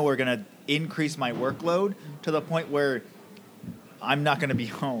I know are going to increase my workload to the point where I'm not going to be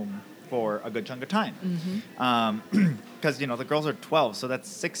home for a good chunk of time. Because, the girls are 12, so that's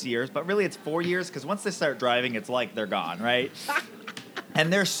 6 years. But really it's 4 years because once they start driving, it's like they're gone, right?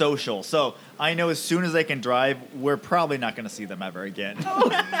 And they're social. So I know as soon as they can drive, we're probably not going to see them ever again.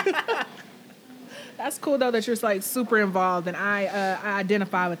 That's cool, though, that you're, like, super involved, and I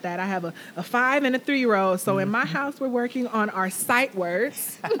identify with that. I have a 5 and a 3-year-old, so in my house, we're working on our sight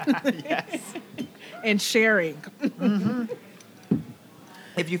words. Yes. And sharing.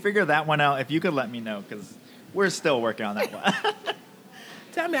 If you figure that one out, if you could let me know, because we're still working on that one.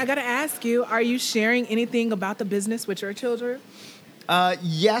 Tell me, I got to ask you, are you sharing anything about the business with your children?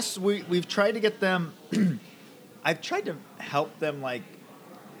 Yes, we've tried to get them, I've tried to help them, like,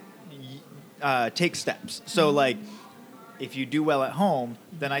 take steps. So, like, if you do well at home,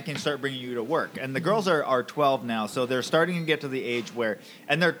 then I can start bringing you to work. And the girls are 12 now, so they're starting to get to the age where,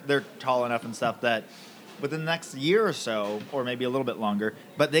 and they're tall enough and stuff that within the next year or so, or maybe a little bit longer,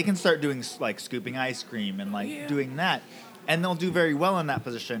 but they can start doing, like, scooping ice cream and, like, doing that. And they'll do very well in that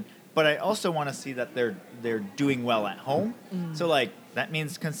position. But I also want to see that they're doing well at home. So, like, that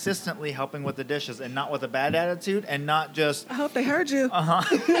means consistently helping with the dishes and not with a bad attitude and not just... I hope they heard you.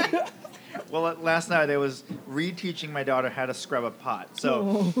 Well, last night I was reteaching my daughter how to scrub a pot.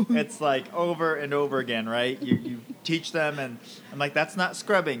 So it's like over and over again, right? You teach them, and I'm like, that's not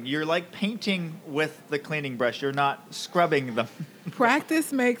scrubbing. You're like painting with the cleaning brush. You're not scrubbing them.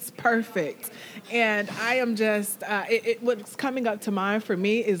 Practice makes perfect. And I am just, what's coming up to mind for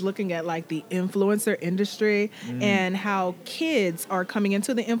me is looking at like the influencer industry and how kids are coming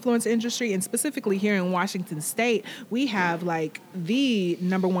into the influencer industry. And specifically here in Washington State, we have like the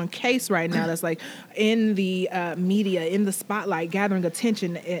number one case right now that's like in the media, in the spotlight, gathering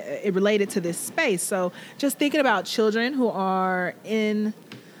attention it related to this space. So just thinking about children who are in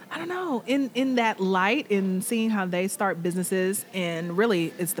that light and seeing how they start businesses. And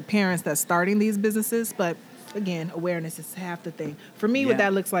really, it's the parents that's starting these businesses. But again, awareness is half the thing. For me, what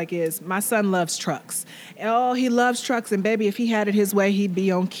that looks like is my son loves trucks. Oh, he loves trucks. And baby, if he had it his way, he'd be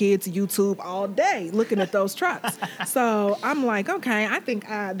on kids' YouTube all day looking at those trucks. So I'm like, okay, I think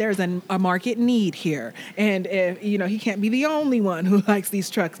there's a market need here. And, he can't be the only one who likes these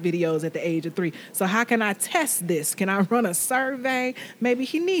trucks videos at the age of 3. So how can I test this? Can I run a survey? Maybe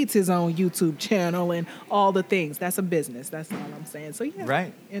he needs his own YouTube channel and all the things. That's a business. That's all I'm saying. So,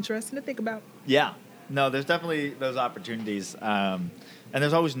 right. Interesting to think about. Yeah. No, there's definitely those opportunities. And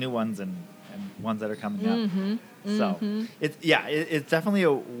there's always new ones and ones that are coming up. So it's definitely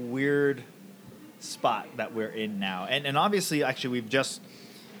a weird spot that we're in now. And obviously, actually,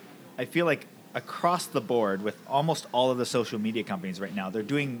 I feel like across the board with almost all of the social media companies right now, they're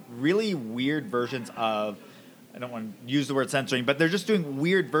doing really weird versions of, I don't want to use the word censoring, but they're just doing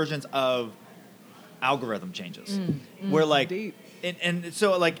weird versions of algorithm changes. Where like, and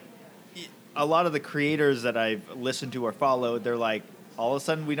so like, a lot of the creators that I've listened to or followed, they're like, all of a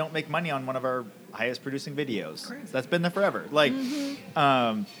sudden we don't make money on one of our highest producing videos. Crazy. That's been there forever. Like,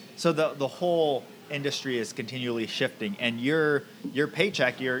 so the whole industry is continually shifting, and your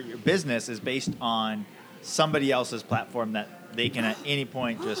paycheck, your business is based on somebody else's platform that they can at any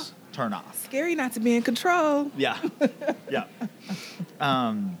point just turn off. Scary not to be in control. Yeah. Yeah.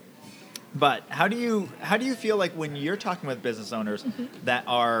 But how do you feel like when you're talking with business owners that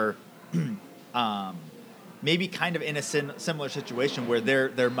are maybe kind of in a similar situation where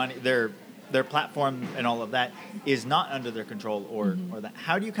their money, their platform and all of that is not under their control or that?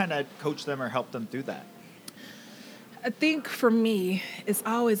 How do you kind of coach them or help them through that? I think for me, it's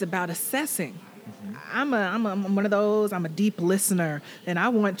always about assessing. I'm one of those, I'm a deep listener, and I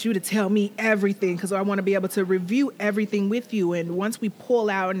want you to tell me everything because I want to be able to review everything with you. And once we pull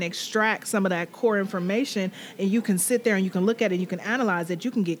out and extract some of that core information, and you can sit there and you can look at it, you can analyze it,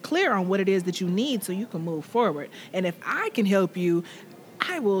 you can get clear on what it is that you need so you can move forward. And if I can help you,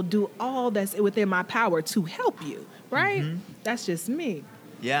 I will do all that's within my power to help you, right? That's just me.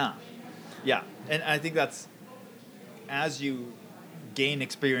 Yeah. Yeah. And I think that's, as you gain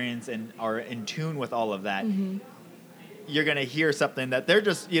experience and are in tune with all of that, you're going to hear something that they're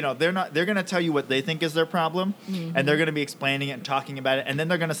just, they're going to tell you what they think is their problem, and they're going to be explaining it and talking about it. And then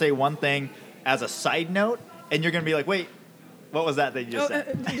they're going to say one thing as a side note, and you're going to be like, wait, what was that you just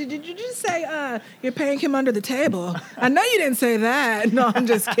said? Did you just say you're paying him under the table? I know you didn't say that. No, I'm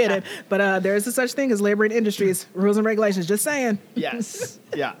just kidding. But there is a such thing as labor and industries, rules and regulations. Just saying. Yes.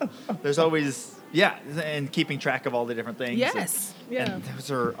 Yeah. There's always, and keeping track of all the different things. Yes. And those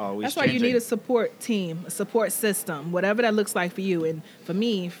are always That's why changing. you need a support team, a support system, whatever that looks like for you. And for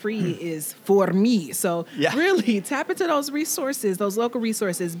me, free is for me. So really tap into those resources, those local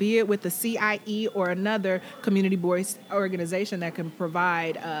resources, be it with the CIE or another community-based organization that can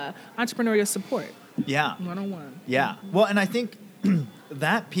provide entrepreneurial support. Yeah. One-on-one. Yeah. Well, and I think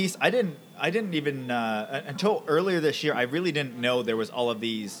that piece, I didn't even, until earlier this year, I really didn't know there was all of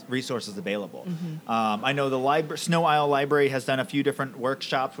these resources available. I know the Snow Isle Library has done a few different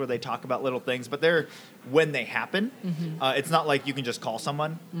workshops where they talk about little things, but when they happen, it's not like you can just call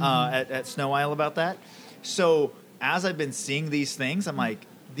someone at Snow Isle about that. So as I've been seeing these things, I'm like,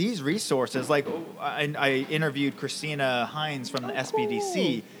 these resources, like I interviewed Christina Hines from the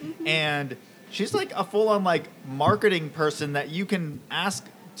SBDC, and she's like a full-on like marketing person that you can ask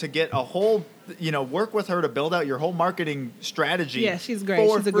to get a whole, work with her to build out your whole marketing strategy. Yeah, she's great.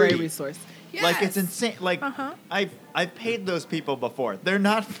 She's a great resource. Yes. Like, it's insane. Like, I've paid those people before. They're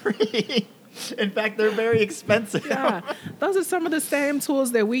not free. In fact, they're very expensive. Yeah, those are some of the same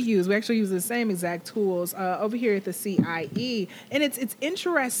tools that we use. We actually use the same exact tools over here at the CIE. And it's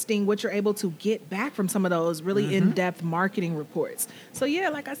interesting what you're able to get back from some of those really in-depth marketing reports. So,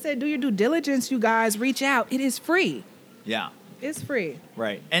 like I said, do your due diligence, you guys. Reach out. It is free. Yeah. It's free.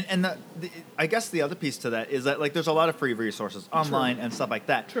 Right. And I guess the other piece to that is that, like, there's a lot of free resources online and stuff like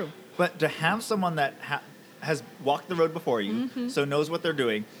that. True. But to have someone that has walked the road before you, so knows what they're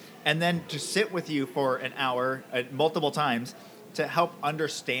doing, and then to sit with you for an hour multiple times to help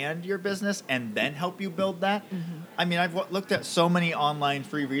understand your business and then help you build that. I mean, I've looked at so many online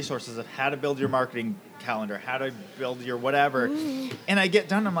free resources of how to build your marketing calendar, how to build your whatever. And I get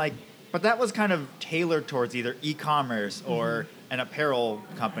done, I'm like, but that was kind of tailored towards either e-commerce or an apparel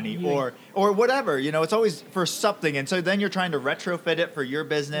company or whatever. It's always for something. And so then you're trying to retrofit it for your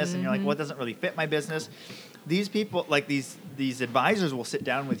business, and you're like, well, it doesn't really fit my business. These people, like these advisors, will sit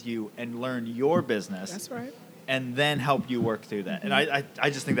down with you and learn your business. That's right. And then help you work through that. And I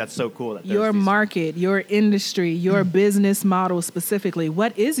just think that's so cool. That your market, your industry, your business model specifically.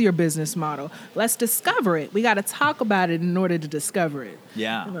 What is your business model? Let's discover it. We got to talk about it in order to discover it.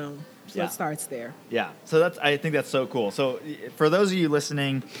 Yeah. So it starts there. Yeah. So I think that's so cool. So for those of you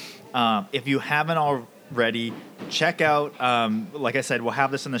listening, if you haven't already, check out, like I said, we'll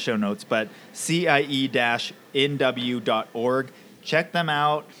have this in the show notes, but CIE-NW.org. Check them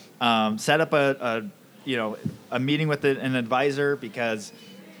out. Set up a meeting with an advisor, because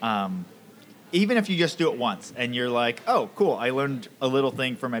even if you just do it once and you're like, oh, cool, I learned a little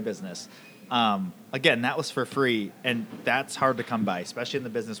thing for my business. Again, that was for free, and that's hard to come by, especially in the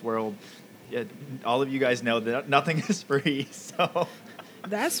business world. All of you guys know that nothing is free. So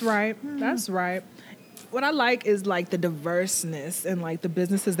that's right. That's right. What I like is like the diverseness and like the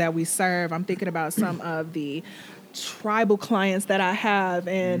businesses that we serve. I'm thinking about some of the tribal clients that I have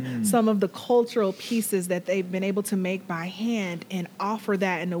and some of the cultural pieces that they've been able to make by hand and offer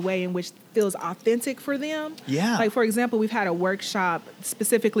that in a way in which feels authentic for them. Yeah. Like, for example, we've had a workshop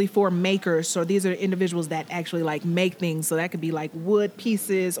specifically for makers. So these are individuals that actually like make things. So that could be like wood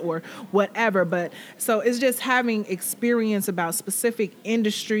pieces or whatever. But so it's just having experience about specific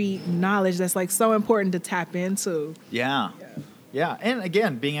industry knowledge that's like so important to tap into. Yeah. And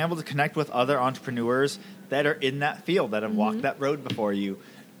again, being able to connect with other entrepreneurs that are in that field, that have walked that road before you.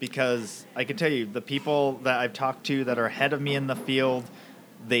 Because I can tell you, the people that I've talked to that are ahead of me in the field,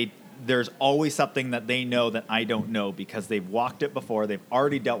 they there's always something that they know that I don't know because they've walked it before. They've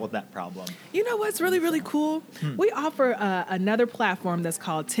already dealt with that problem. You know what's really, really cool? We offer another platform that's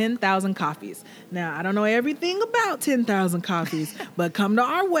called 10,000 Coffees. Now, I don't know everything about 10,000 Coffees, but come to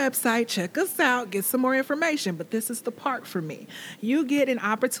our website, check us out, get some more information. But this is the part for me. You get an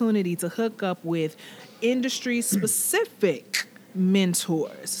opportunity to hook up with industry-specific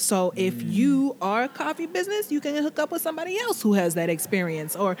mentors. So if you are a coffee business, you can hook up with somebody else who has that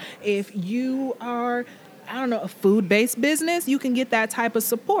experience. Or if you are, I don't know, a food-based business, you can get that type of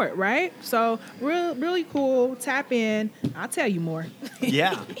support, right? So really cool. Tap in. I'll tell you more.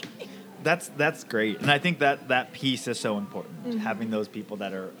 Yeah. That's great. And I think that piece is so important. Having those people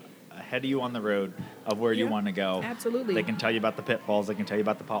that are ahead of you on the road of where you want to go. Absolutely. They can tell you about the pitfalls. They can tell you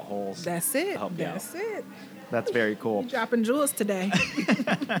about the potholes. That's it. That's it. That's very cool. You're dropping jewels today.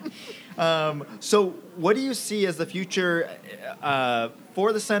 So what do you see as the future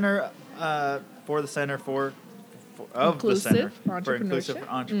for the center, of the center for inclusive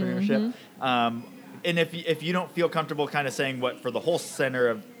entrepreneurship? And if you don't feel comfortable kind of saying what for the whole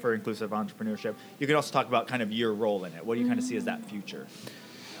center for inclusive entrepreneurship, you can also talk about kind of your role in it. What do you kind of see as that future?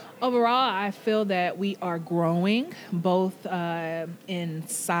 Overall, I feel that we are growing both in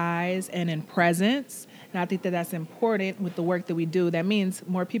size and in presence. And I think that that's important with the work that we do. That means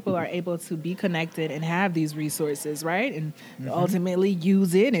more people are able to be connected and have these resources, right? And ultimately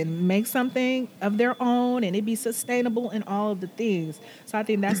use it and make something of their own and it be sustainable and all of the things. So I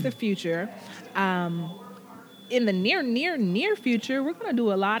think that's the future. In the near future, we're going to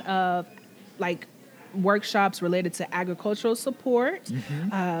do a lot of workshops related to agricultural support.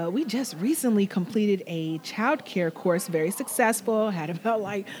 We just recently completed a childcare course, very successful. Had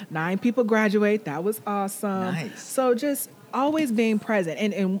about 9 people graduate. That was awesome. Nice. So just always being present.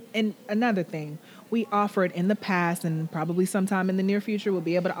 And another thing, we offered in the past and probably sometime in the near future we'll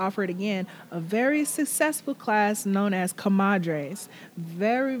be able to offer it again, a very successful class known as Comadres.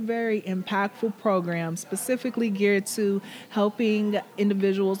 Very, very impactful program specifically geared to helping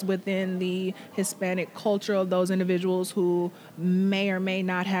individuals within the Hispanic culture of those individuals who may or may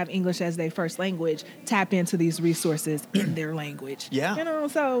not have English as their first language tap into these resources in their language. Yeah.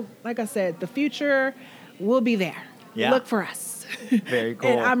 So like I said, the future will be there. Yeah. Look for us. Very cool.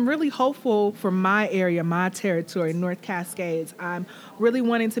 And I'm really hopeful for my area, my territory, North Cascades. I'm really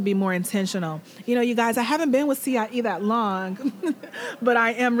wanting to be more intentional. You guys, I haven't been with CIE that long, but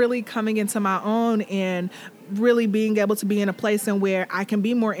I am really coming into my own and really being able to be in a place in where I can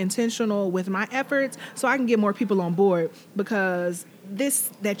be more intentional with my efforts so I can get more people on board, because this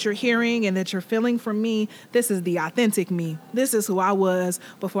that you're hearing and that you're feeling from me, this is the authentic me. This is who I was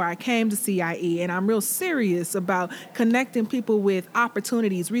before I came to CIE, and I'm real serious about connecting people with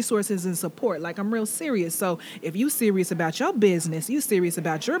opportunities, resources, and support. I'm real serious. So if you serious about your business, you serious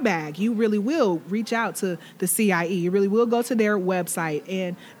about your bag, you really will reach out to the CIE. You really will go to their website,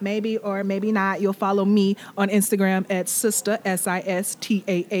 and maybe or maybe not, you'll follow me on Instagram at sister,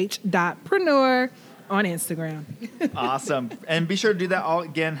 sistah.preneur. On Instagram. Awesome. And be sure to do that all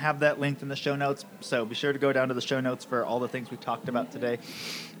again, have that linked in the show notes. So be sure to go down to the show notes for all the things we talked about today.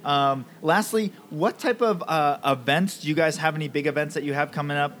 Lastly, what type of events, do you guys have any big events that you have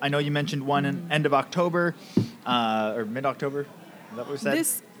coming up? I know you mentioned one in end of October or mid-October. Is that what we said?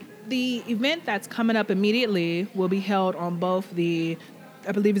 The event that's coming up immediately will be held on both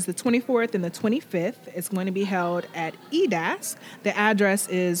I believe it's the 24th and the 25th. It's going to be held at EDASC. The address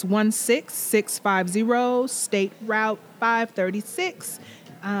is 16650 State Route 536.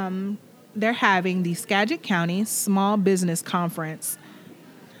 They're having the Skagit County Small Business Conference.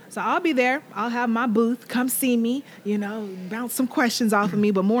 So I'll be there. I'll have my booth. Come see me, bounce some questions off of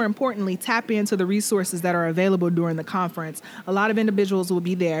me, but more importantly, tap into the resources that are available during the conference. A lot of individuals will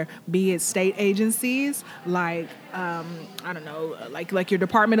be there, be it state agencies, like your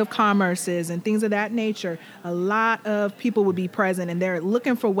Department of Commerce's and things of that nature. A lot of people will be present, and they're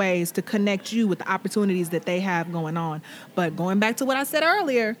looking for ways to connect you with the opportunities that they have going on. But going back to what I said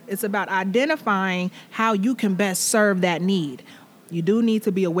earlier, it's about identifying how you can best serve that need. You do need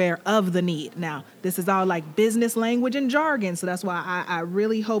to be aware of the need. Now, this is all business language and jargon, so that's why I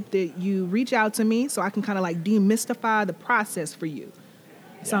really hope that you reach out to me so I can kind of demystify the process for you.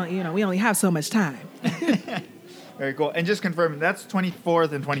 Yeah. So, we only have so much time. Very cool. And just confirm, that's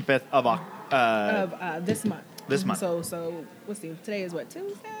 24th and 25th of this month. This month. So let's see. Today is what,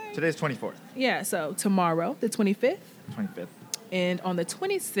 Tuesday? Today's 24th. Yeah, so tomorrow, the 25th. 25th. And on the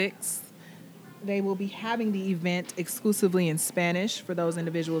 26th, they will be having the event exclusively in Spanish for those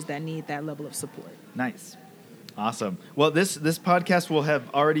individuals that need that level of support. Nice. Awesome. Well, this podcast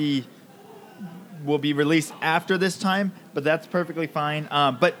will be released after this time, but that's perfectly fine.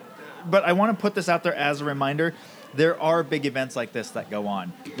 But but I want to put this out there as a reminder. There are big events like this that go on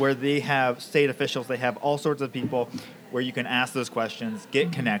where they have state officials, they have all sorts of people where you can ask those questions,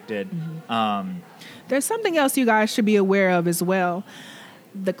 get connected. There's something else you guys should be aware of as well.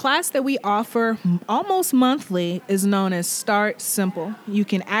 The class that we offer almost monthly is known as Start Simple. You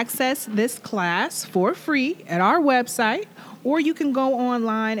can access this class for free at our website, or you can go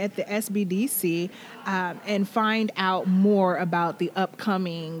online at the SBDC and find out more about the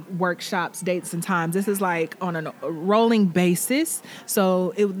upcoming workshops, dates, and times. This is like on a rolling basis,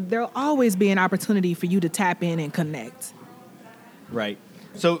 so there'll always be an opportunity for you to tap in and connect. Right.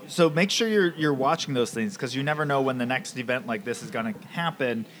 So make sure you're watching those things, because you never know when the next event like this is going to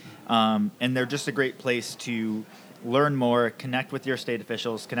happen, and they're just a great place to learn more, connect with your state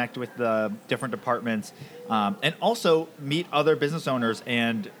officials, connect with the different departments, and also meet other business owners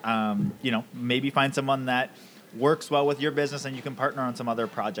and maybe find someone that works well with your business and you can partner on some other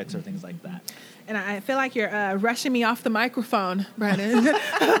projects or things like that. And I feel like you're rushing me off the microphone, Brandon.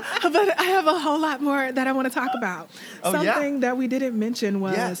 But I have a whole lot more that I want to talk about. Something that we didn't mention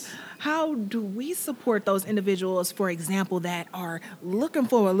was how do we support those individuals, for example, that are looking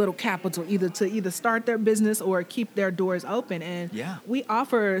for a little capital, either start their business or keep their doors open. And we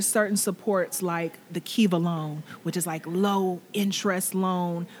offer certain supports like the Kiva loan, which is like low interest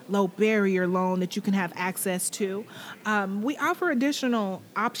loan, low barrier loan that you can have access to. We offer additional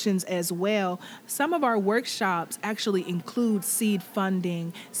options as well. Some of our workshops actually include seed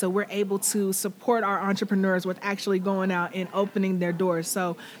funding, so we're able to support our entrepreneurs with actually going out and opening their doors.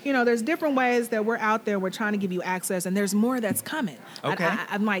 So, there's different ways that we're out there. We're trying to give you access, and there's more that's coming. Okay.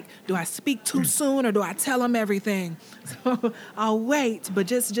 I'm like, do I speak too soon, or do I tell them everything? So I'll wait, but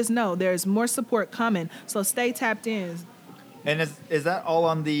just know there's more support coming. So stay tapped in. And is that all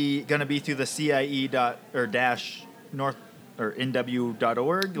on going to be through the CIE.-north or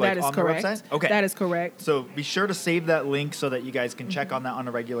nw.org? That is on correct. The website? Okay. That is correct. So be sure to save that link so that you guys can check on that on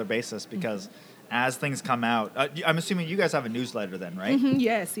a regular basis, because as things come out, I'm assuming you guys have a newsletter then, right?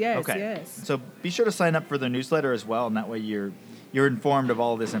 Yes. Okay. Yes. So be sure to sign up for the newsletter as well, and that way you're informed of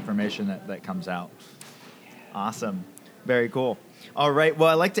all this information that comes out. Awesome. Very cool. All right. Well,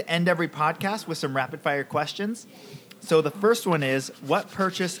 I like to end every podcast with some rapid fire questions. So the first one is, what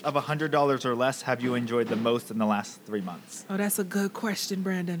purchase of $100 or less have you enjoyed the most in the last 3 months? Oh, that's a good question,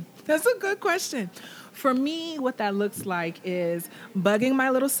 Brandon. That's a good question. For me, what that looks like is bugging my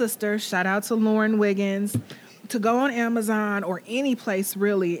little sister, shout out to Lauren Wiggins, to go on Amazon or any place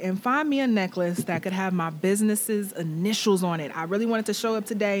really and find me a necklace that could have my business's initials on it. I really wanted to show up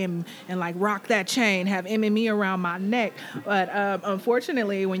today and like rock that chain, have M&E around my neck. But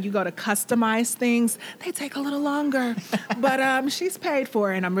unfortunately, when you go to customize things, they take a little longer. But she's paid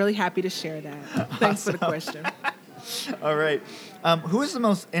for it, and I'm really happy to share that. Thanks for the question. All right. Who is the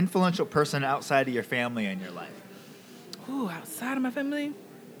most influential person outside of your family in your life? Ooh, outside of my family?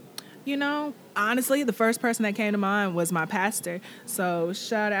 Honestly, the first person that came to mind was my pastor. So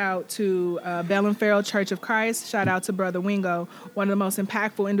shout out to Bell and Farrell Church of Christ. Shout out to Brother Wingo, one of the most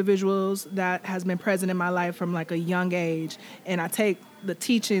impactful individuals that has been present in my life from like a young age. And I take the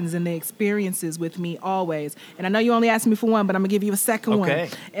teachings and the experiences with me always. And I know you only asked me for one, but I'm going to give you a second one.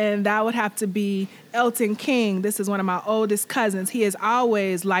 And that would have to be Elton King. This is one of my oldest cousins. He has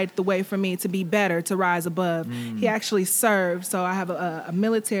always lighted the way for me to be better, to rise above. He actually served. So I have a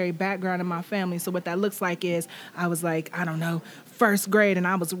military background in my family. So what that looks like is I was like, I don't know, first grade, and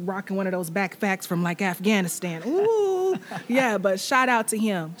I was rocking one of those backpacks from like Afghanistan. Ooh, yeah, but shout out to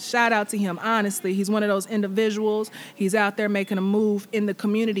him. Shout out to him. Honestly, he's one of those individuals. He's out there making a move in the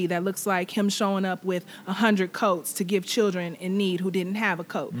community that looks like him showing up with 100 coats to give children in need who didn't have a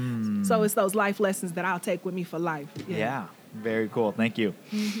coat. So it's those life lessons that I'll take with me for life. Yeah, very cool. Thank you.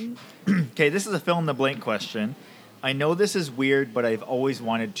 Okay, this is a fill in the blank question. I know this is weird, but I've always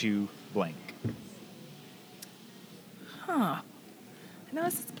wanted to blank. I know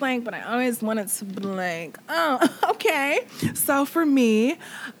this is blank, but I always wanted to blank. Oh, okay. So for me,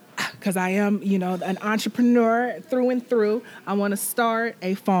 because I am, an entrepreneur through and through, I want to start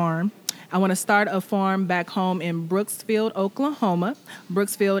a farm. I want to start a farm back home in Brooksfield, Oklahoma.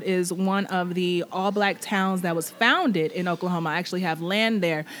 Brooksfield is one of the all-black towns that was founded in Oklahoma. I actually have land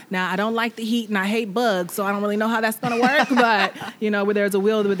there. Now, I don't like the heat and I hate bugs, so I don't really know how that's going to work. But, where there's a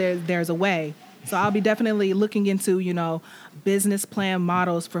will, there's a way. So I'll be definitely looking into, business plan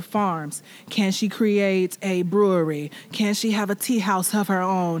models for farms. Can she create a brewery? Can she have a tea house of her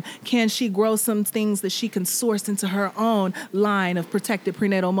own? Can she grow some things that she can source into her own line of protected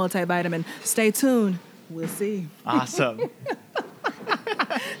prenatal multivitamin? Stay tuned. We'll see. Awesome.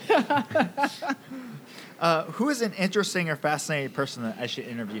 Who is an interesting or fascinating person that I should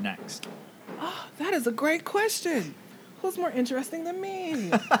interview next? Oh, that is a great question. Who's more interesting than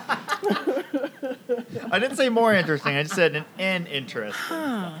me? I didn't say more interesting. I just said an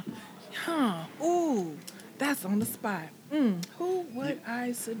interesting. Ooh, that's on the spot. Who would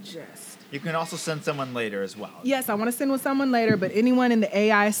I suggest? You can also send someone later as well. Yes, I want to send with someone later, but anyone in the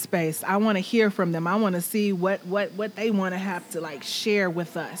AI space, I want to hear from them. I want to see what they want to have to like share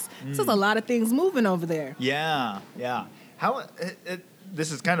with us. There's a lot of things moving over there. Yeah. How?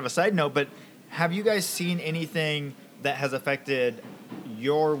 This is kind of a side note, but have you guys seen anything that has affected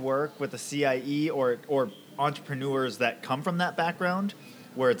your work with the CIE or entrepreneurs that come from that background,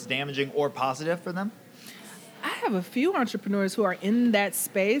 where it's damaging or positive for them? I have a few entrepreneurs who are in that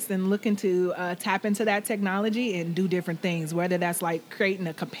space and looking to tap into that technology and do different things, whether that's like creating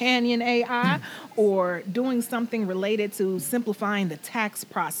a companion AI or doing something related to simplifying the tax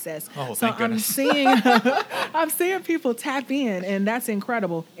process. Oh, so thank goodness. I'm seeing people tap in, and that's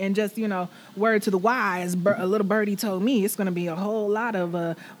incredible. And just, word to the wise, a little birdie told me it's going to be a whole lot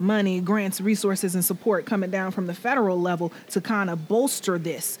of money, grants, resources, and support coming down from the federal level to kind of bolster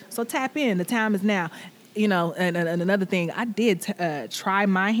this. So tap in. The time is now. And another thing, I did try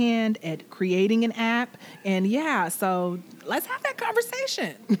my hand at creating an app. And so let's have that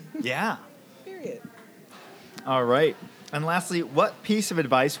conversation. Yeah. Period. All right. And lastly, what piece of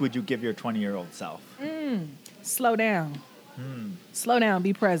advice would you give your 20-year-old self? Slow down. Slow down,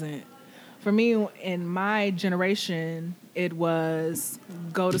 be present. For me, in my generation, it was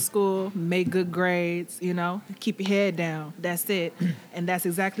go to school, make good grades, keep your head down. That's it. And that's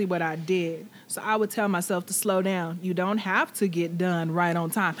exactly what I did. So I would tell myself to slow down. You don't have to get done right on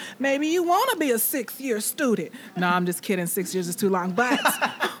time. Maybe you want to be a 6-year student. No, I'm just kidding. 6 years is too long. But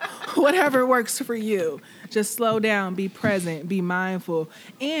whatever works for you. Just slow down, be present, be mindful,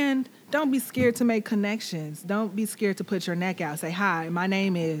 and don't be scared to make connections. Don't be scared to put your neck out. Say, hi, my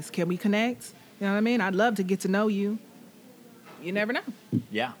name is, can we connect? You know what I mean? I'd love to get to know you. You never know.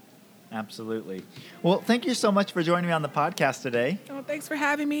 Yeah, absolutely. Well, thank you so much for joining me on the podcast today. Oh, thanks for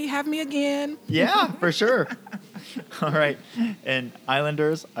having me. Have me again. Yeah, for sure. All right. And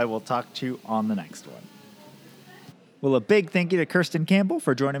Islanders, I will talk to you on the next one. Well, a big thank you to Kirsten Campbell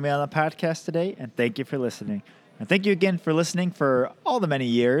for joining me on the podcast today, and thank you for listening. And thank you again for listening for all the many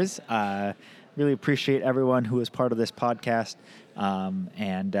years. Really appreciate everyone who is part of this podcast.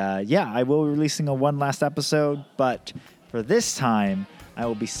 I will be releasing one last episode, but for this time, I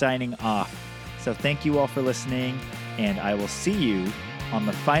will be signing off. So thank you all for listening, and I will see you on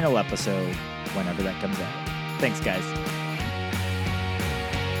the final episode whenever that comes out. Thanks, guys.